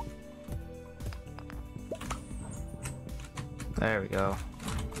 There we go.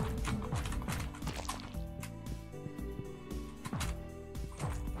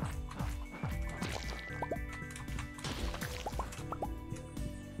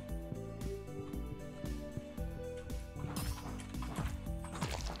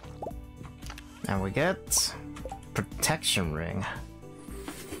 And we get protection ring.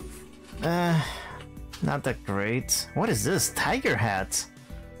 Not that great. What is this? Tiger hat?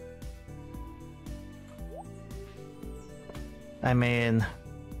 I mean...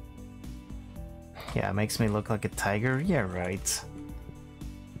 yeah, it makes me look like a tiger. Yeah, right.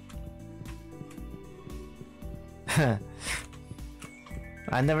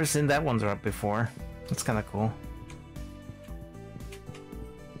 I've never seen that one drop before. That's kind of cool.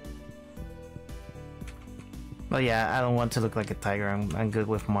 But yeah, I don't want to look like a tiger. I'm good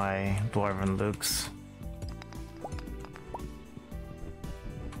with my dwarven looks.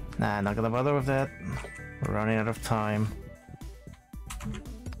 Nah, not gonna bother with that. We're running out of time.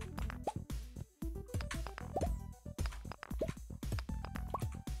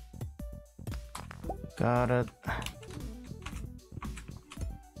 Got it.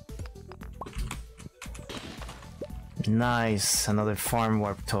 Nice, another farm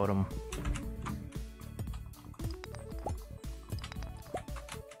warp totem.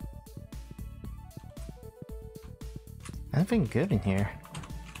 Anything good in here?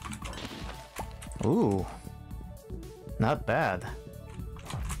 Ooh, not bad.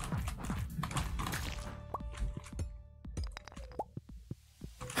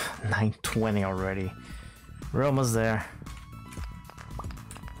 $9.20 already. We're almost there.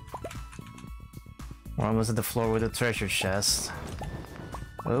 We're almost at the floor with the treasure chest.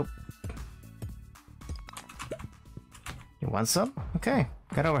 Oop. You want some? Okay,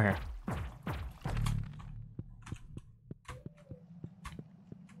 get over here.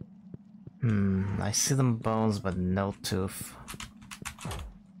 I see them bones, but no tooth.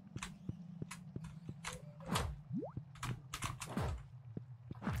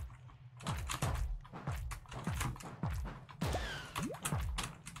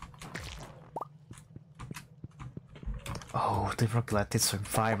 Oh, the Rockletted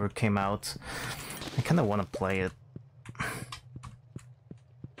Survivor came out. I kinda wanna play it.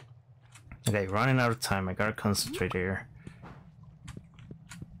 Okay, running out of time. I gotta concentrate here.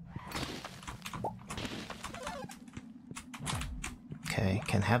 Okay,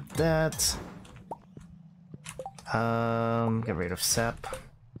 can have that. Get rid of sap.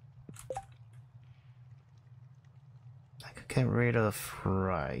 I could get rid of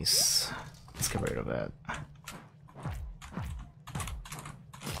rice. Let's get rid of that.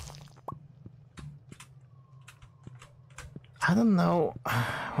 I don't know.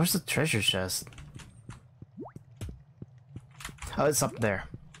 Where's the treasure chest? Oh, it's up there.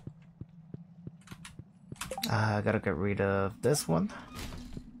 I gotta get rid of this one.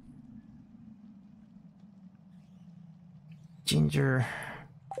 Ginger.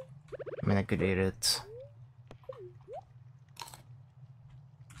 I mean, I could eat it.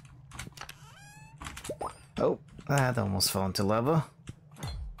 Oh, that almost fell into lava.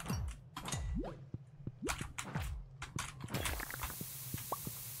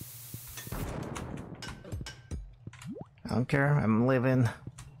 I don't care, I'm living.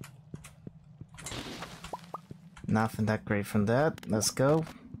 Nothing that great from that. Let's go.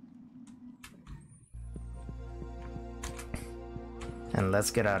 And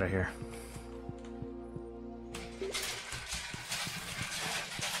let's get out of here.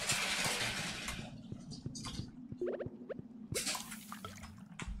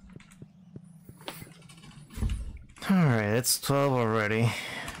 Alright, it's 12 already.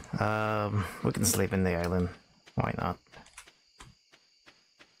 We can sleep in the island. Why not?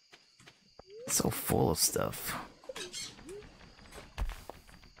 It's so full of stuff.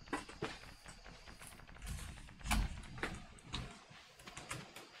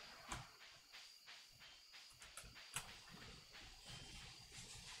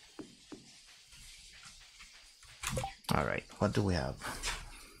 Alright, what do we have?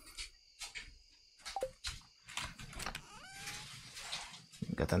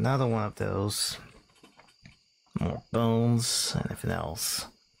 Got another one of those. More bones, anything else?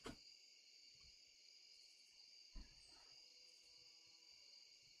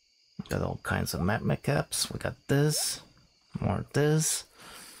 Got all kinds of map caps. We got this. More of this.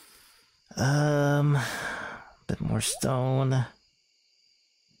 Bit more stone.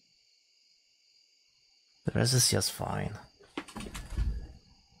 The rest is just fine.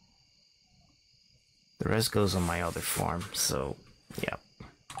 The rest goes on my other farm, so yeah.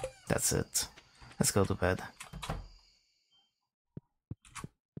 That's it. Let's go to bed.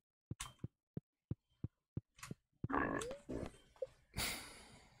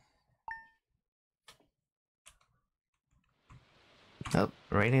 Oh,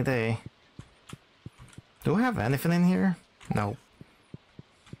 rainy day. Do we have anything in here? No.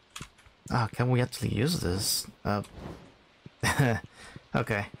 Ah, can we actually use this?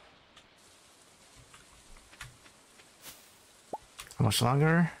 Okay. How much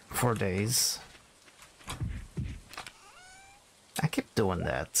longer? 4 days. I keep doing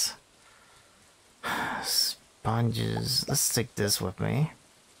that. Sponges. Let's take this with me.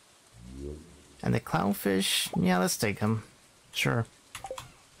 And the clownfish? Yeah, let's take him. Sure.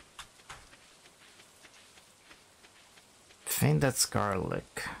 I think that's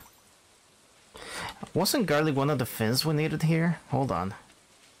garlic. Wasn't garlic one of the things we needed here? Hold on.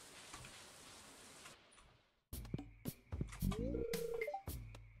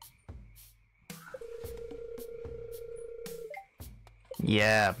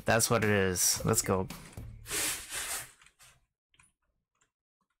 Yeah, that's what it is. Let's go.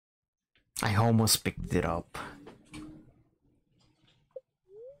 I almost picked it up.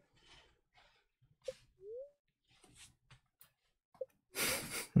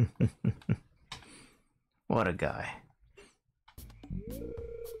 What a guy.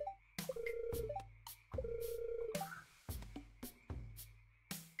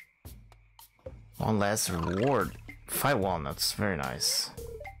 One last reward. 5 walnuts. Very nice.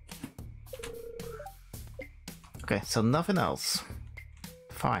 Okay, so nothing else.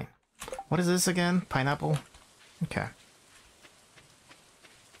 Fine. What is this again? Pineapple? Okay.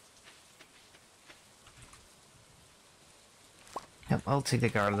 Yep, I'll take the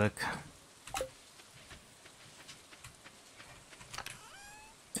garlic.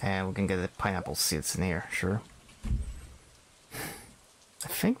 And we can get the pineapple seeds in here, sure. I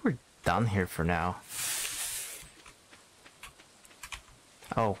think we're done here for now.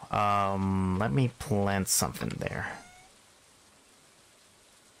 Oh, let me plant something there.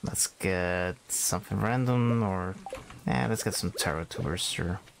 Let's get something random, or... yeah, let's get some taro tubers,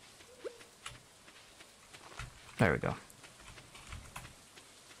 sure. There we go.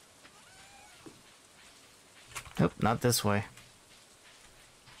 Nope, not this way.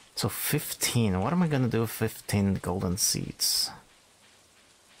 So 15, what am I gonna do with 15 golden seeds?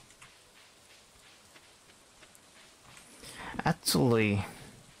 Actually,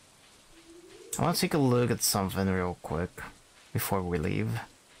 I want to take a look at something real quick before we leave.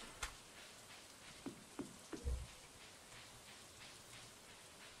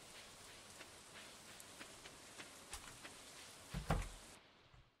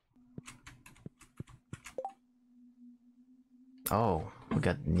 Oh, we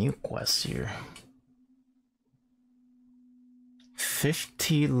got new quests here.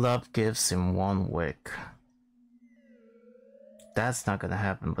 50 love gifts in 1 week. That's not gonna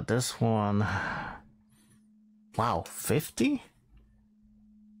happen, but this one... wow, 50?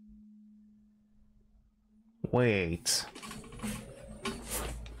 Wait.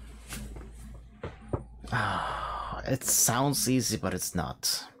 It sounds easy, but it's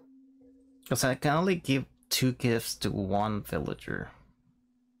not. Because I can only give 2 gifts to 1 villager.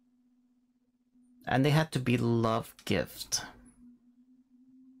 And they had to be love gift.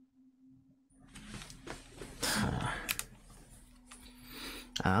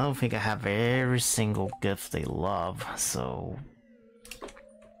 I don't think I have every single gift they love, so...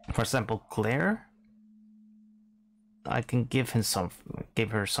 for example, Claire? I can give her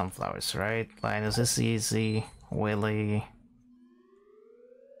sunflowers, right? Linus is easy. Willy...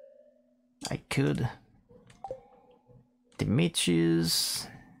 I could. Demetrius...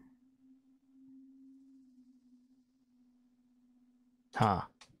 huh.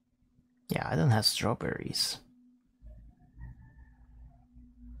 Yeah, I don't have strawberries.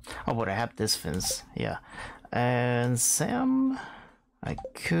 Oh, but I have this fence, yeah. And Sam, I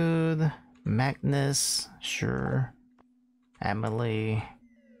could. Magnus, sure. Emily.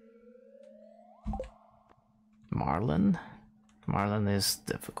 Marlon? Marlon is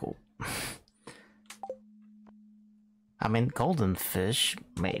difficult. I mean, golden fish,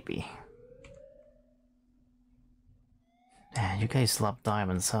 maybe. Man, you guys love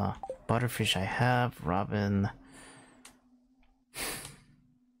diamonds, huh? Butterfish I have, robin.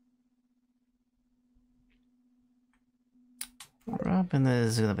 Robin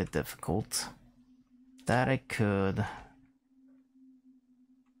is gonna be difficult. That I could.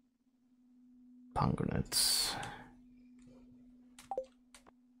 Pomegranates.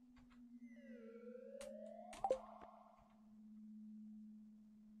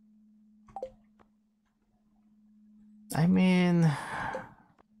 I mean,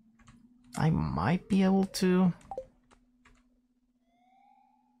 I might be able to.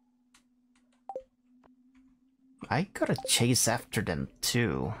 I gotta chase after them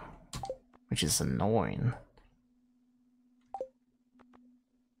too, which is annoying.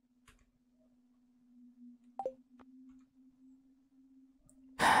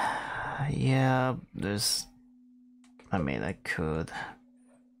 Yeah, there's... I mean, I could.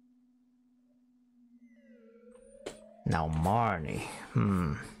 Now Marnie.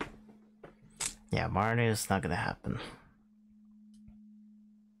 Yeah, Marnie is not gonna happen.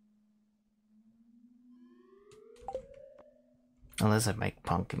 Unless I make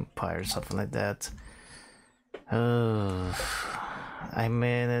pumpkin pie or something like that. I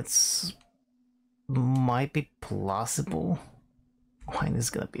mean, it's... might be plausible. Wine is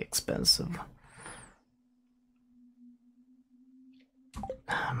gonna be expensive.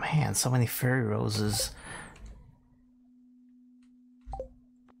 Oh, man, so many fairy roses.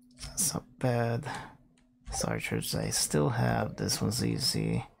 That's not bad. Starchers I still have. This one's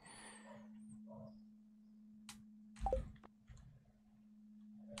easy.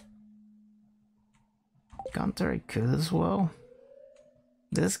 Gunter I could as well.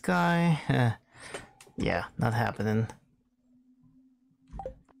 This guy, yeah, not happening.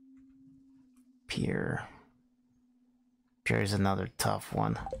 Pier. Pier is another tough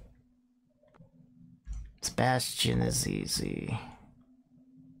one. Sebastian is easy.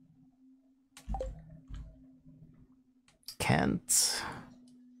 Kent.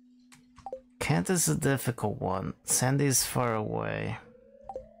 Kent is a difficult one. Sandy's far away.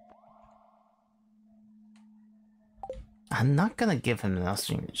 I'm not gonna give him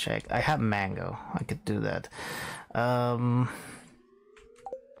nothing to check. I have mango. I could do that.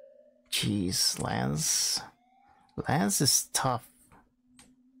 Jeez, Lance. Lance is tough.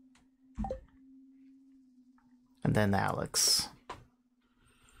 And then Alex.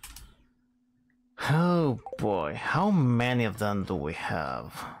 Oh boy, how many of them do we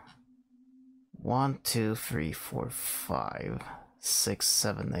have? 1, 2, 3, 4, 5, 6,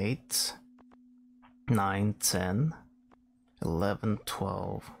 7, 8, 9, 10, 11,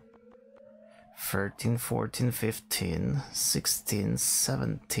 12, 13, 14, 15, 16,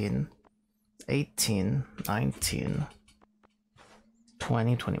 17, 18, 19,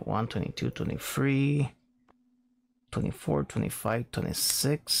 20, 21, 22, 23, 24, 25,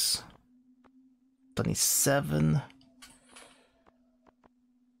 26, 27,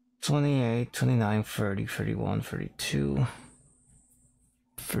 28, 29, 30, 31, 32,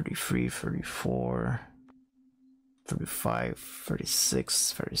 33, 34, 35,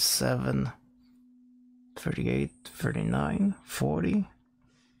 36, 37, 38, 39, 40,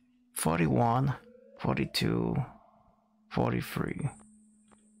 41, 42, 43.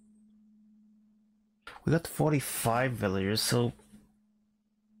 We got 45 villagers, so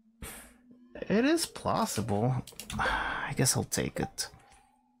it is plausible. I guess I'll take it.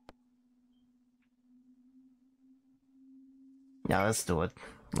 Yeah, let's do it.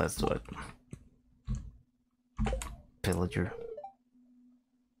 Let's do it. Pillager.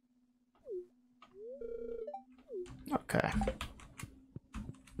 Okay.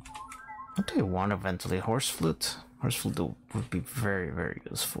 I do want eventually horse flute. Horse flute would be very, very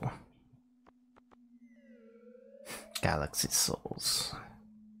useful. Galaxy souls.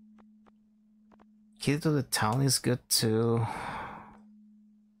 Key to the town is good too.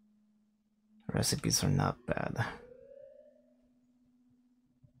 Recipes are not bad.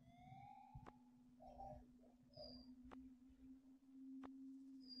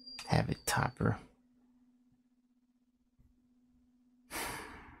 Heavy topper.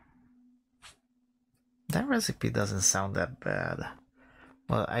 That recipe doesn't sound that bad.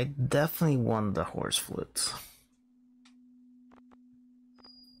 Well, I definitely want the horse flute.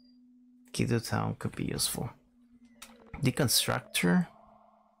 Key to town could be useful. Deconstructor?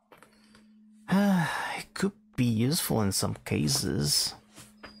 It could be useful in some cases.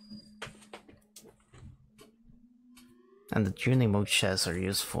 And the tuning mode chests are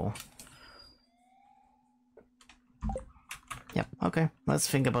useful. Yep, okay, let's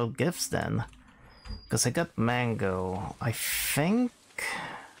think about gifts then. Because I got mango. I think...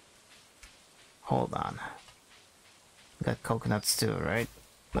 Hold on. I got coconuts too, right?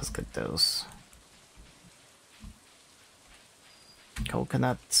 Let's get those.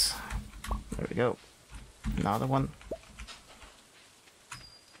 Coconuts. There we go. Another one.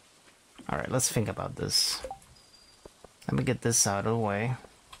 Alright, let's think about this. Let me get this out of the way.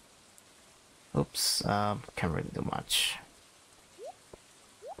 Oops, can't really do much.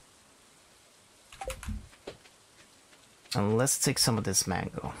 And let's take some of this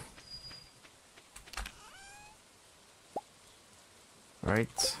mango.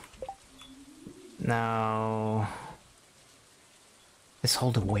 Right. Now... It's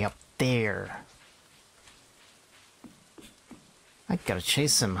all the way up there. I gotta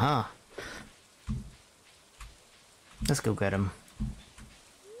chase him, huh? Let's go get him.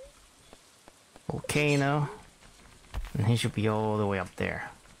 Volcano. And he should be all the way up there.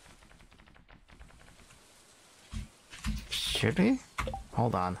 Should he?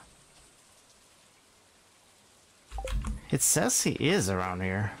 Hold on. It says he is around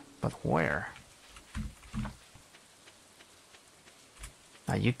here, but where?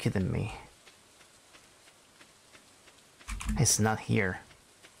 Are you kidding me? It's not here.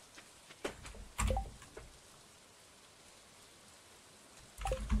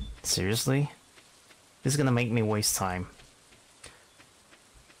 Seriously? This is gonna make me waste time.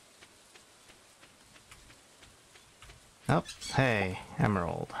 Oh, hey,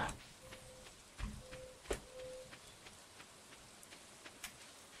 emerald.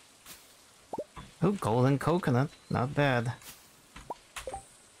 Oh, golden coconut, not bad.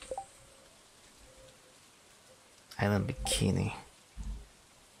 Island bikini.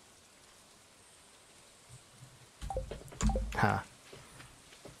 Huh.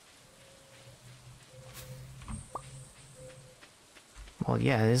 Well,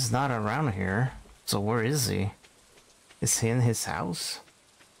 yeah, he's not around here. So where is he? Is he in his house?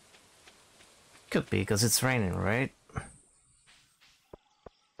 Could be, because it's raining, right?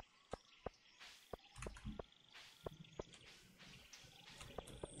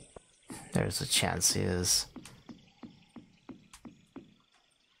 There's a chance he is.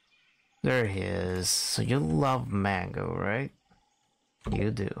 There he is. So you love mango, right? You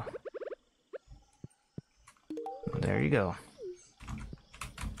do. There you go.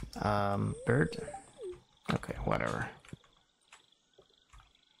 Bird? Okay, whatever.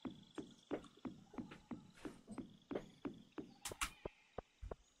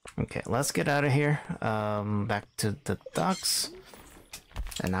 Okay, let's get out of here. Back to the docks.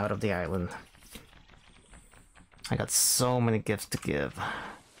 And out of the island. I got so many gifts to give.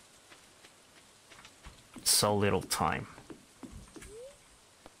 So little time.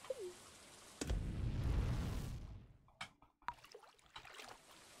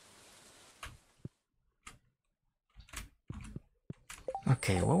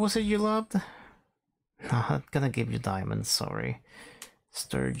 Okay, what was it you loved? No, I'm gonna give you diamonds, sorry.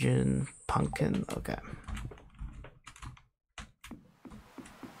 Sturgeon, pumpkin, okay.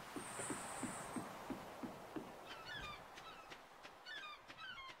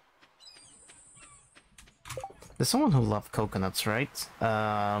 There's someone who loved coconuts, right?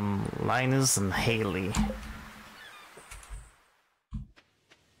 Linus and Haley.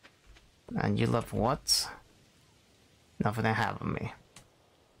 And you love what? Nothing to have on me.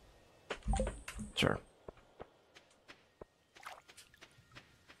 Sure.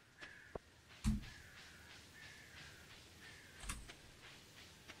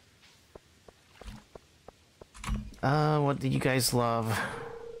 What do you guys love?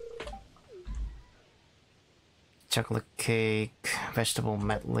 Chocolate cake, vegetable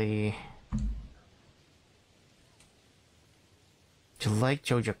medley. Do you like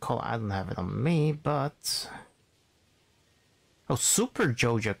Joja Cola? I don't have it on me, but... Oh, Super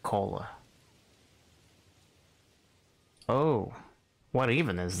Joja Cola. Oh, what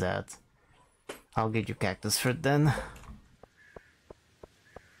even is that? I'll get you cactus fruit then.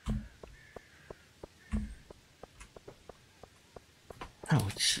 Oh,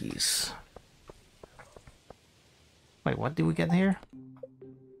 jeez. Wait, what did we get here?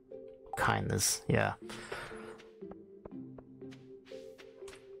 Kindness, yeah.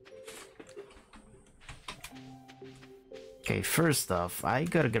 Okay, first off, I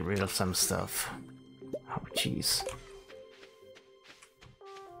gotta get rid of some stuff. Oh, jeez.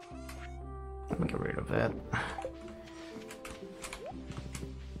 Let me get rid of that.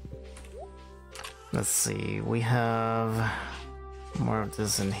 Let's see, we have more of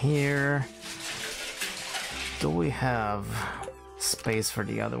this in here. Do we have space for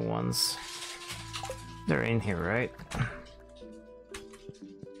the other ones? They're in here, right?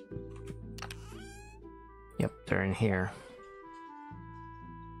 Yep, they're in here.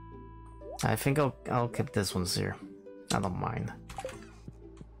 I think I'll keep this ones here. I don't mind.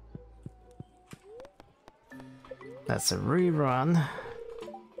 That's a rerun.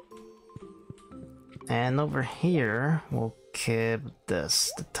 And over here, we'll keep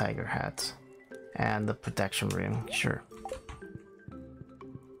this, the tiger hat. And the protection ring, sure.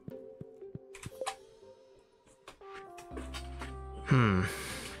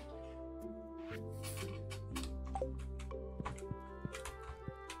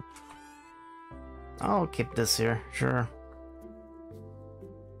 I'll keep this here, sure.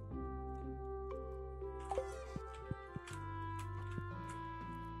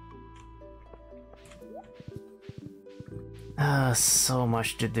 So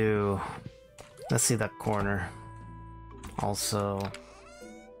much to do. Let's see that corner. Also,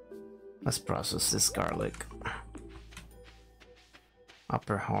 let's process this garlic.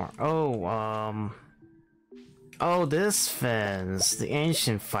 Upper horn. Oh, this fence, the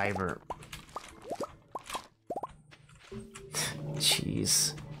ancient fiber.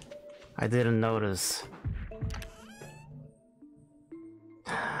 Jeez, I didn't notice.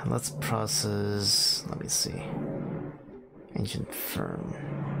 Let's process. Let me see. Ancient fern.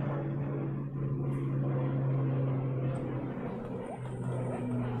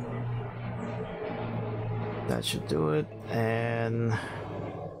 That should do it. And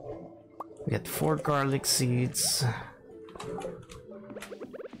we get 4 garlic seeds.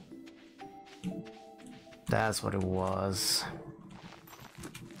 That's what it was.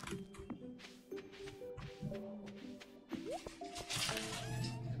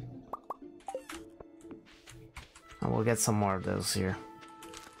 And we'll get some more of those here.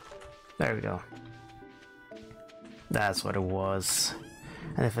 There we go. That's what it was.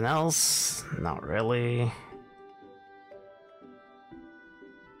 Anything else? Not really.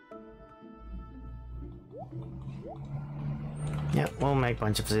 Yep, we'll make a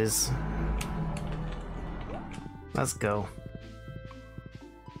bunch of these. Let's go.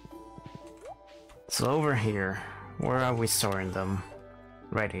 So over here, where are we storing them?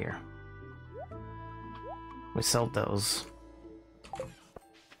 Right here. We sell those.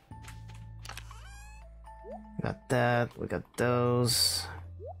 Got that, we got those.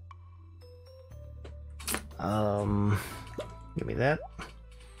 Give me that.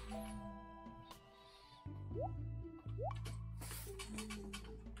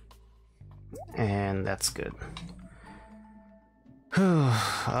 And that's good.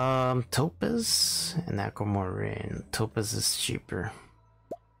 Topaz and aquamarine. Topaz is cheaper.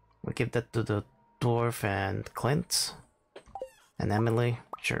 We give that to the dwarf and Clint and Emily.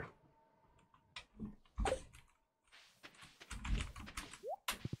 Sure.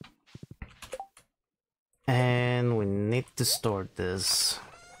 And we need to store this.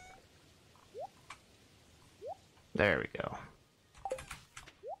 There we go.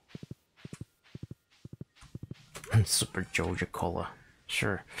 Super Joja cola.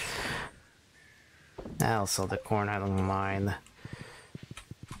 Sure. I'll sell the corn, I don't mind.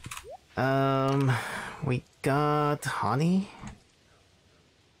 We got honey.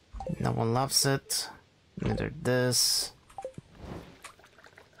 No one loves it. Neither this.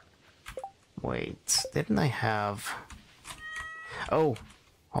 Wait, didn't I have... Oh,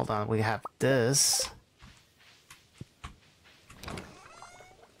 hold on, we have this.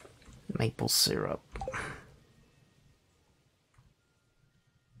 Maple syrup.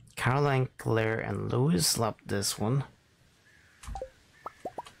 Caroline, Claire, and Louis love this one.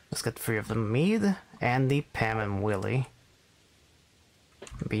 Let's get 3 of them. Mead, Andy, Pam, and Willie.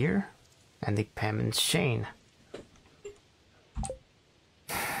 Beer, Andy, Pam, and Shane.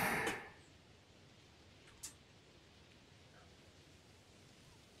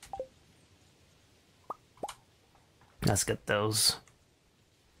 Let's get those.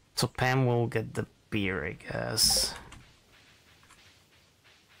 So Pam will get the beer, I guess.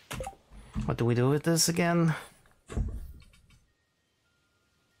 What do we do with this again?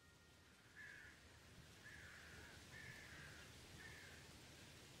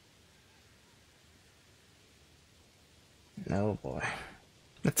 No boy.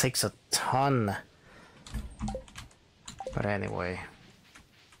 It takes a ton. But anyway.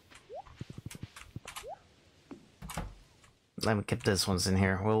 Let me keep these ones in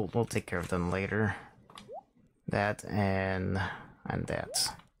here. We'll take care of them later. That and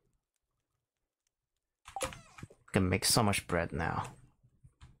that. Can make so much bread now.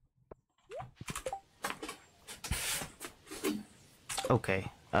 Okay.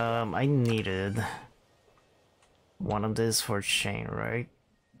 I needed one of these for Shane, right?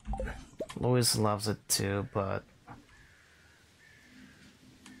 Louis loves it too, but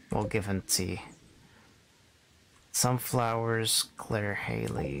we'll give him tea. Sunflowers, Claire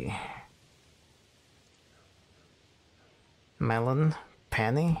Haley. Melon,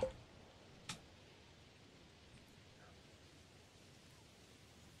 Penny.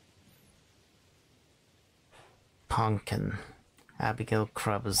 Pumpkin, Abigail,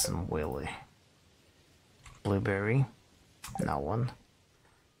 Crubbers, and Willie. Blueberry, no one.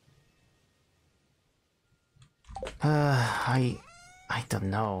 I don't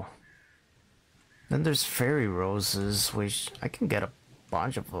know. Then there's fairy roses, which I can get a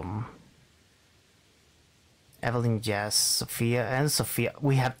bunch of them. Evelyn, Jess, Sophia, and Sophia.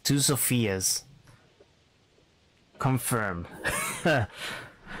 We have 2 Sophias. Confirmed.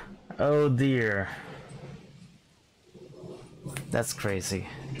 Oh dear. That's crazy.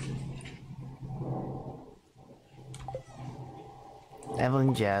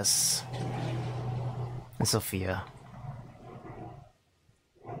 Evelyn, Jess, and Sophia.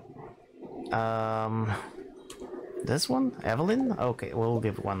 This one? Evelyn? Okay, we'll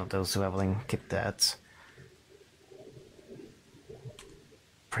give one of those to Evelyn. Keep that.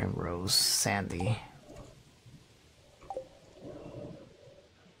 Primrose, Sandy.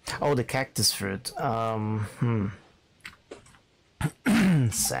 Oh, the cactus fruit.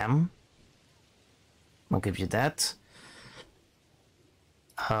 Sam. I'll give you that.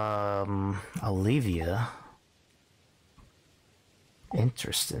 Olivia.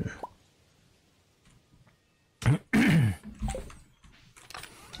 Interesting.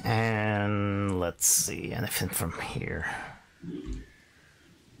 And let's see, anything from here.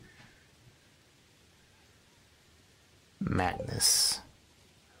 Magnus.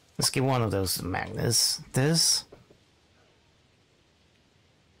 Let's give one of those to Magnus. This.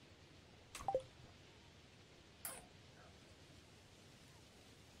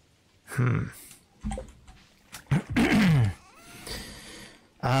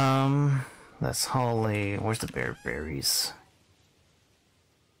 That's Holly. Where's the berries?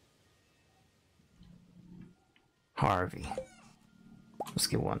 Harvey. Let's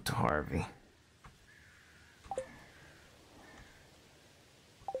give one to Harvey.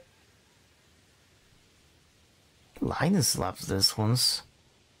 Linus loves this ones.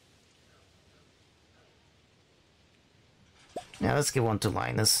 Yeah, let's give one to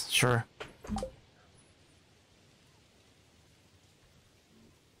Linus, sure.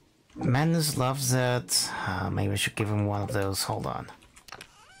 Manus loves that. Maybe I should give him one of those. Hold on.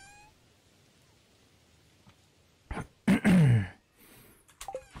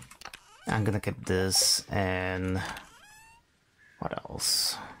 I'm gonna keep this, and what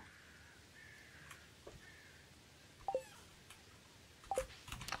else?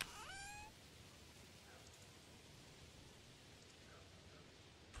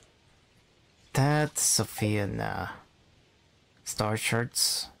 That's Sophia and Star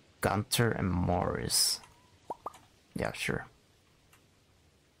Shirts, Gunter, and Morris. Yeah, sure.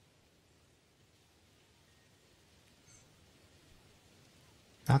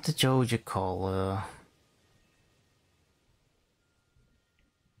 Not the Joja call.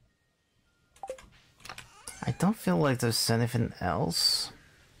 I don't feel like there's anything else.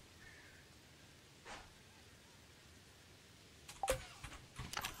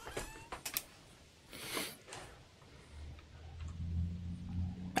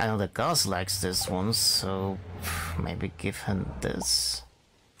 I know that Gus likes this one, so maybe give him this.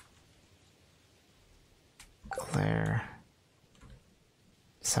 Claire.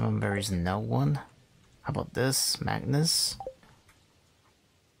 Salmon berries, no one. How about this? Magnus.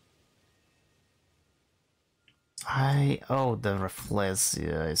 Oh, the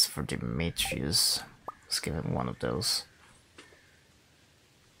Rafflesia is for Demetrius. Let's give him one of those.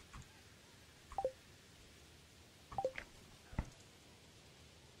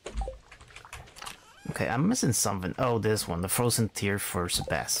 Okay, I'm missing something. Oh, this one, the frozen tear for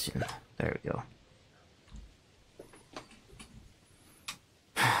Sebastian. There we go.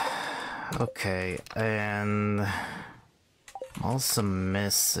 Okay, and I'm also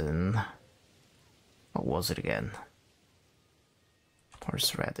missing. What was it again?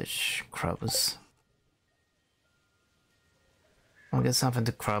 Horseradish, Krabus. I'll get something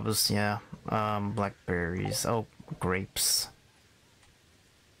to Krabus, yeah. Blackberries. Oh, grapes.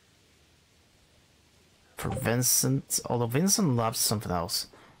 For Vincent, although Vincent loves something else.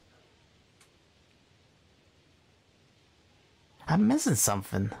 I'm missing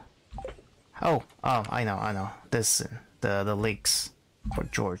something. Oh, I know. This, the leeks for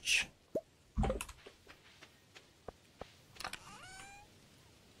George.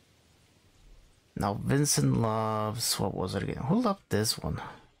 Now Vincent loves, what was it again? Who loved this one?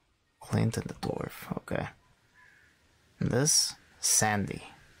 Clinton the dwarf, okay. And this, Sandy.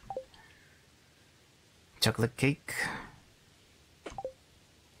 chocolate cake.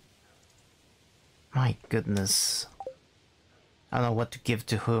 My goodness. I don't know what to give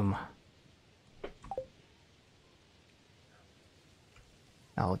to whom.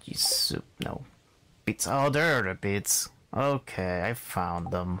 Algae soup, no. Beets, oh, there are the beets. Okay, I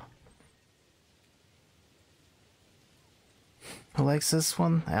found them. Who likes this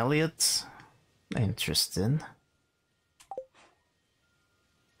one? Elliot? Interesting.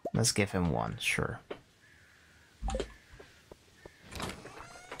 Let's give him one, sure.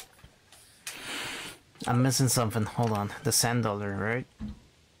 I'm missing something, hold on. The sand dollar, right?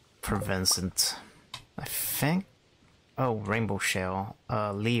 For Vincent. I think. Oh, rainbow shell.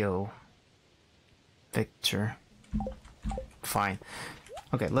 Leo. Victor. Fine.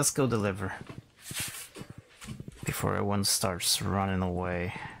 Okay, let's go deliver. Before everyone starts running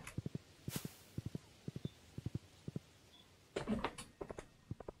away.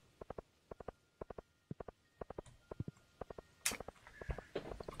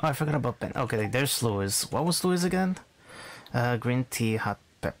 Oh, I forgot about Ben. Okay, there's Louis. What was Louis again? Green tea, hot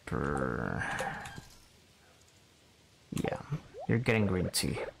pepper. Yeah, you're getting green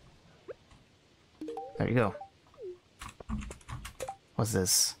tea. There you go. What's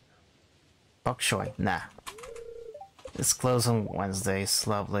this? Bok choy? Nah. It's closed on Wednesdays.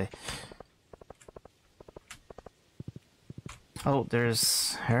 Lovely. Oh,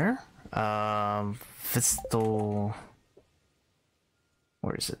 there's her? Fistal...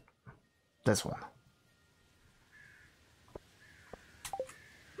 Where is it? This one.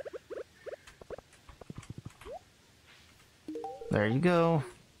 There you go.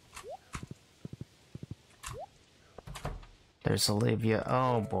 There's Olivia.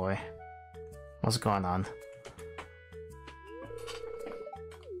 Oh boy. What's going on?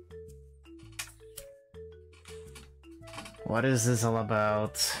 What is this all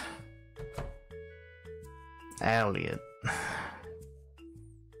about? Elliot.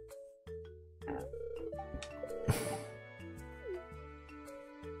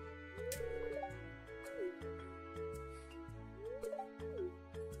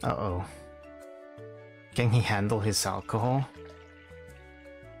 Uh-oh. Can he handle his alcohol?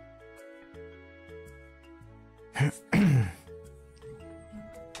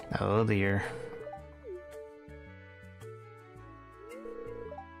 Oh dear.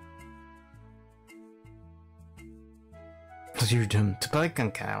 You're doomed to click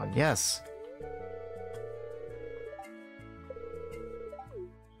on count, yes.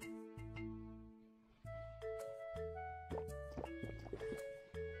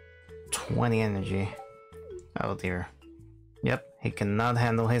 $20 energy. Oh dear. Yep, he cannot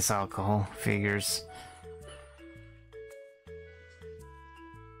handle his alcohol. Figures.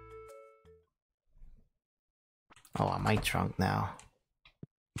 Oh, am I drunk now?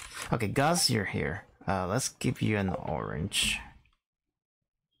 Okay, Gus, you're here. Let's give you an orange.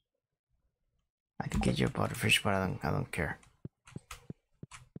 I could get you a butterfish, but I don't care.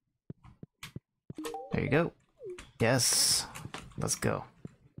 There you go. Yes, let's go.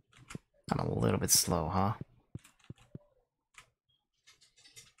 I'm a little bit slow, huh?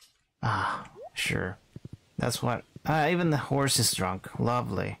 Ah, sure. That's what. Even the horse is drunk.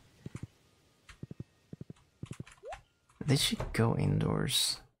 Lovely. Did she go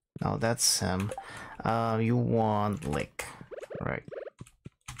indoors? No, that's him. You want lick, right?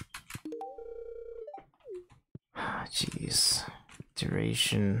 Jeez.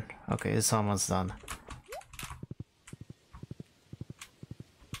 Duration. Okay, it's almost done.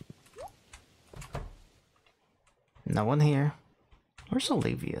 No one here. Where's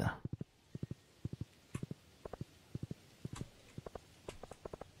Olivia?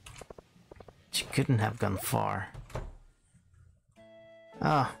 She couldn't have gone far.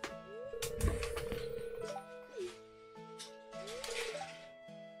 Ah.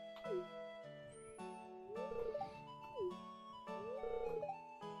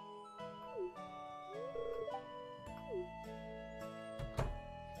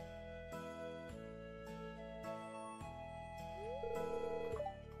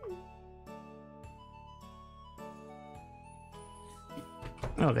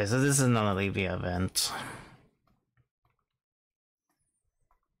 Okay, so this is not a Olivia event.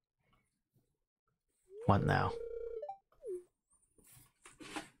 What now?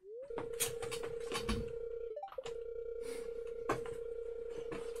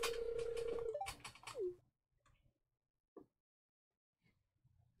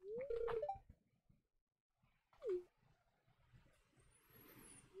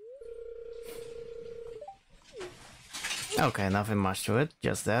 Okay, nothing much to it,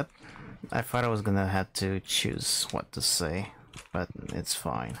 just that. I thought I was gonna have to choose what to say. but it's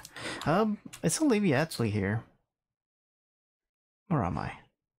fine. Is Olivia actually here? Where am I?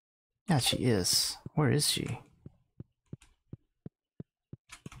 Yeah, she is. Where is she?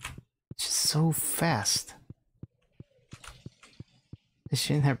 She's so fast. Is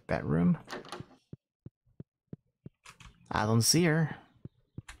she in her bedroom? I don't see her.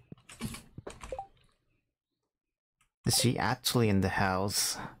 Is she actually in the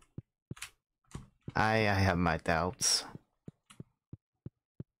house? I have my doubts.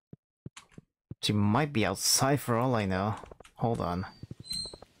 She might be outside for all I know. Hold on.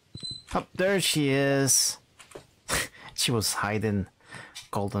 Oh, there she is. She was hiding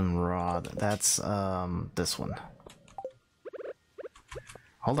goldenrod. That's this one.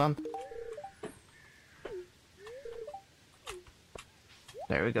 Hold on.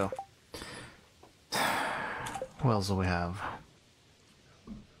 There we go. What else do we have?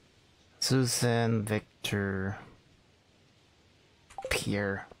 Susan, Victor,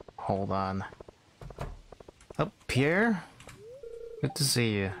 Pierre. Hold on. Oh, Pierre? Good to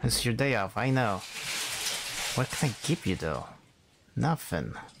see you. It's your day off, I know. What can I give you though?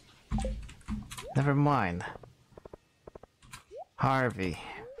 Nothing. Never mind. Harvey.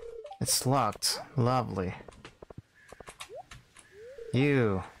 It's locked. Lovely.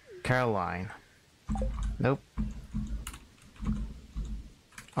 You, Caroline. Nope.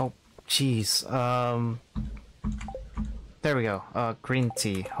 Oh, jeez. There we go. Green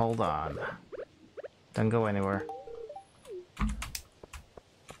tea. Hold on. Don't go anywhere.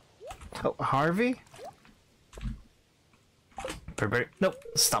 Oh, Harvey? Nope.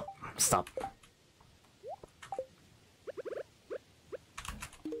 Stop. Stop.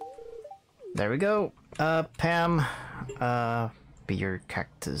 There we go. Pam. Beer,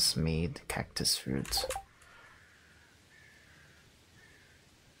 cactus mead, cactus fruit.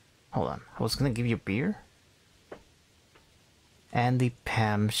 Hold on. I was gonna give you beer? Andy,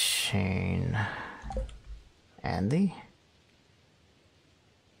 Pam, Shane. Andy?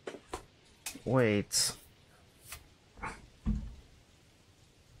 Wait.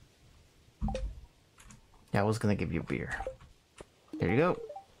 Yeah, I was gonna give you beer. There you go.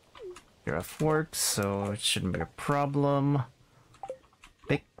 You're off work, so it shouldn't be a problem.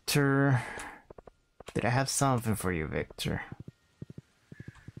 Victor. Did I have something for you, Victor?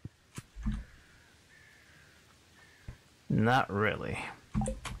 Not really.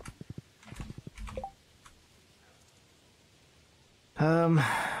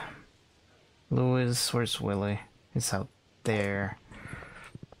 Louis, where's Willie? He's out there.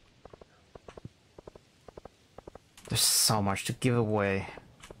 There's so much to give away.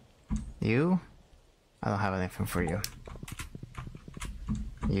 You? I don't have anything for you.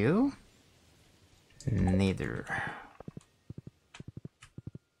 You? Neither.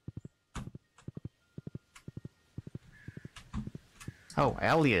 Oh,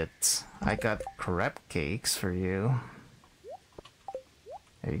 Elliot. I got crab cakes for you.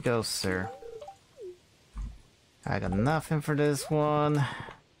 There you go, sir. I got nothing for this one.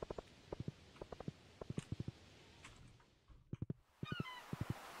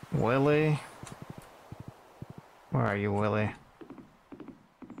 Willie? Where are you, Willie?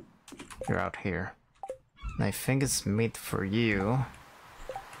 You're out here. And I think it's meat for you.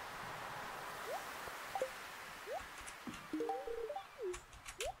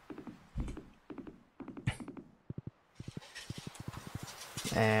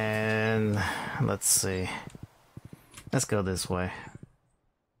 And let's see. Let's go this way.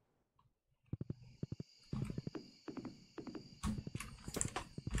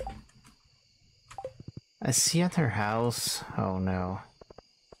 I see at her house. Oh no.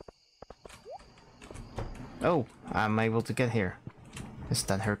 Oh, I'm able to get here. Is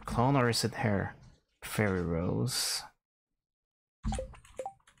that her clone or is it her? Fairy Rose.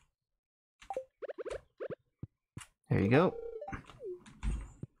 There you go.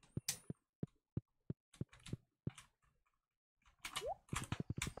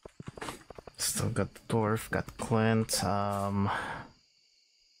 Still got the dwarf, got Clint,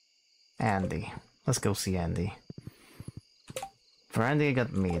 Andy. Let's go see Andy. For Andy I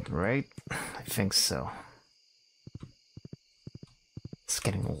got meat, right? I think so. It's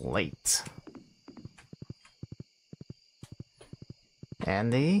getting late.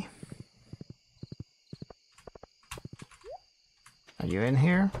 Andy? Are you in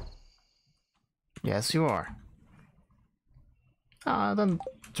here? Yes, you are. Don't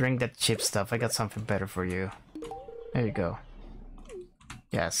drink that cheap stuff. I got something better for you. There you go.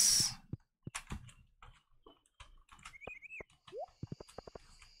 Yes.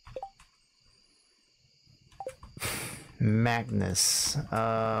 Magnus.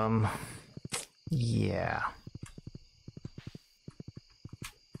 Yeah.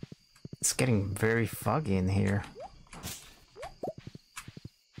 It's getting very foggy in here.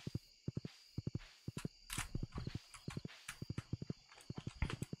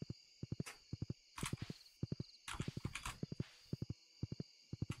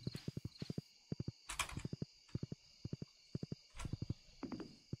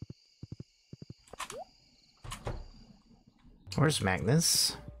 Where's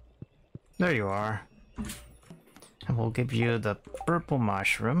Magnus? There you are. And we'll give you the purple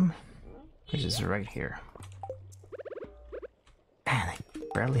mushroom, which is right here. Man, I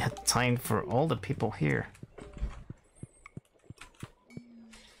barely had time for all the people here.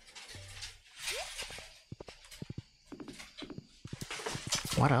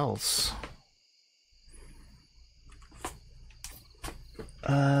 What else?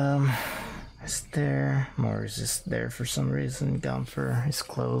 Is there... Mars is there for some reason. Gunfer is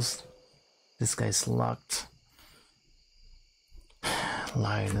closed. This guy's locked.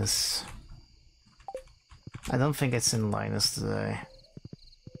 Linus. I don't think it's in Linus today.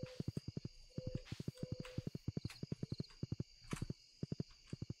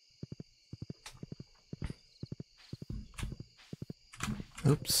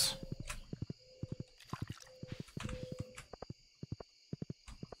 Oops.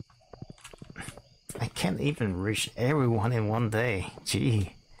 I can't even reach everyone in one day.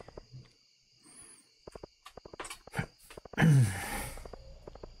 Gee.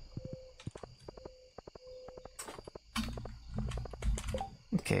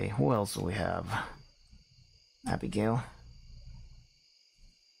 Okay, who else do we have? Abigail.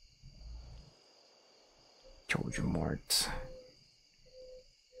 Joja Mort.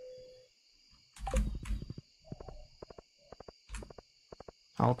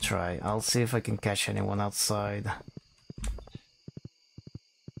 I'll try. I'll see if I can catch anyone outside.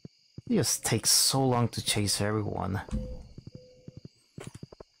 It just takes so long to chase everyone.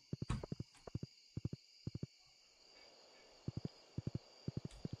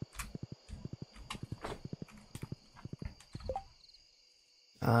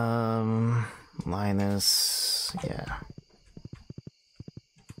 Linus, yeah.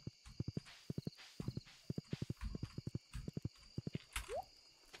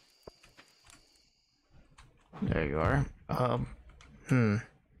 There you are.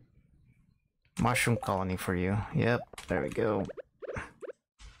 Mushroom colony for you. Yep, there we go.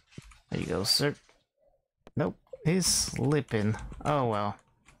 There you go, sir. Nope, he's sleeping. Oh well.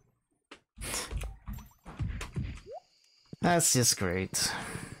 That's just great.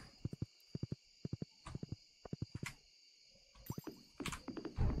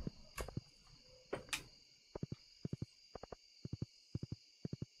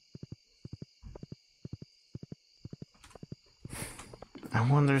 I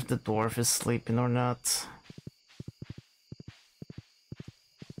wonder if the dwarf is sleeping or not.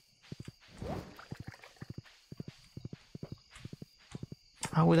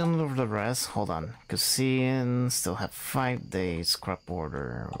 Oh, we don't know the rest. Hold on. Cassian still have 5 days. Crop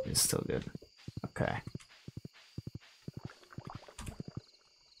order is still good. Okay.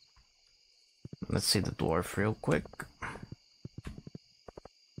 Let's see the dwarf real quick.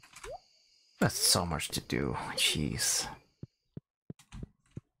 That's so much to do. Jeez.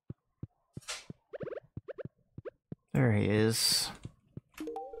 There he is.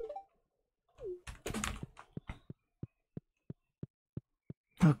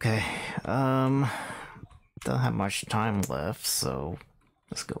 Okay, don't have much time left, so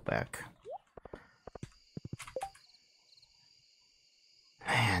let's go back.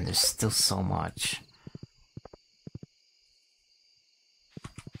 Man, there's still so much.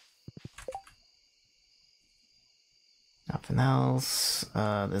 Nothing else.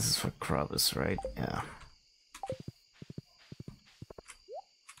 This is for Krobus, right? Yeah.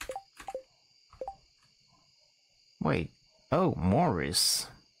 Wait. Oh, Morris.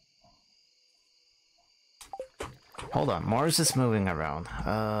 Hold on, Morris is moving around.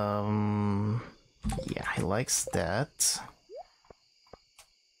 Yeah, he likes that.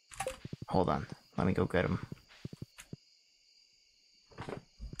 Hold on, let me go get him.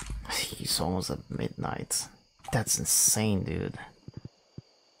 He's almost at midnight. That's insane, dude.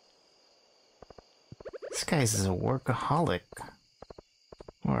 This guy is a workaholic.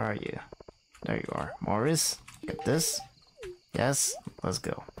 Where are you? There you are. Morris, get this? Yes, let's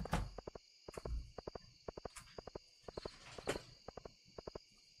go.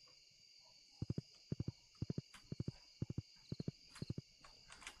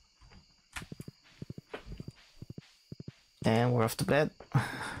 And we're off to bed.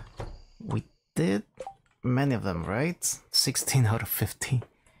 We did many of them, right? 16 out of 50.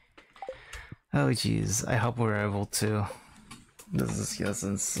 Oh jeez, I hope we're able to This is just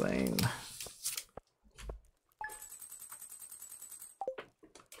insane.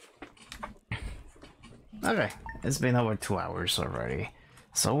 Okay, it's been over 2 hours already,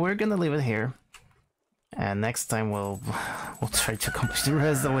 so we're gonna leave it here. And next time we'll try to complete the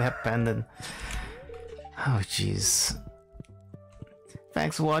rest that we have pending. Oh jeez.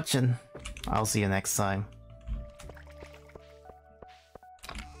 Thanks for watching. I'll see you next time.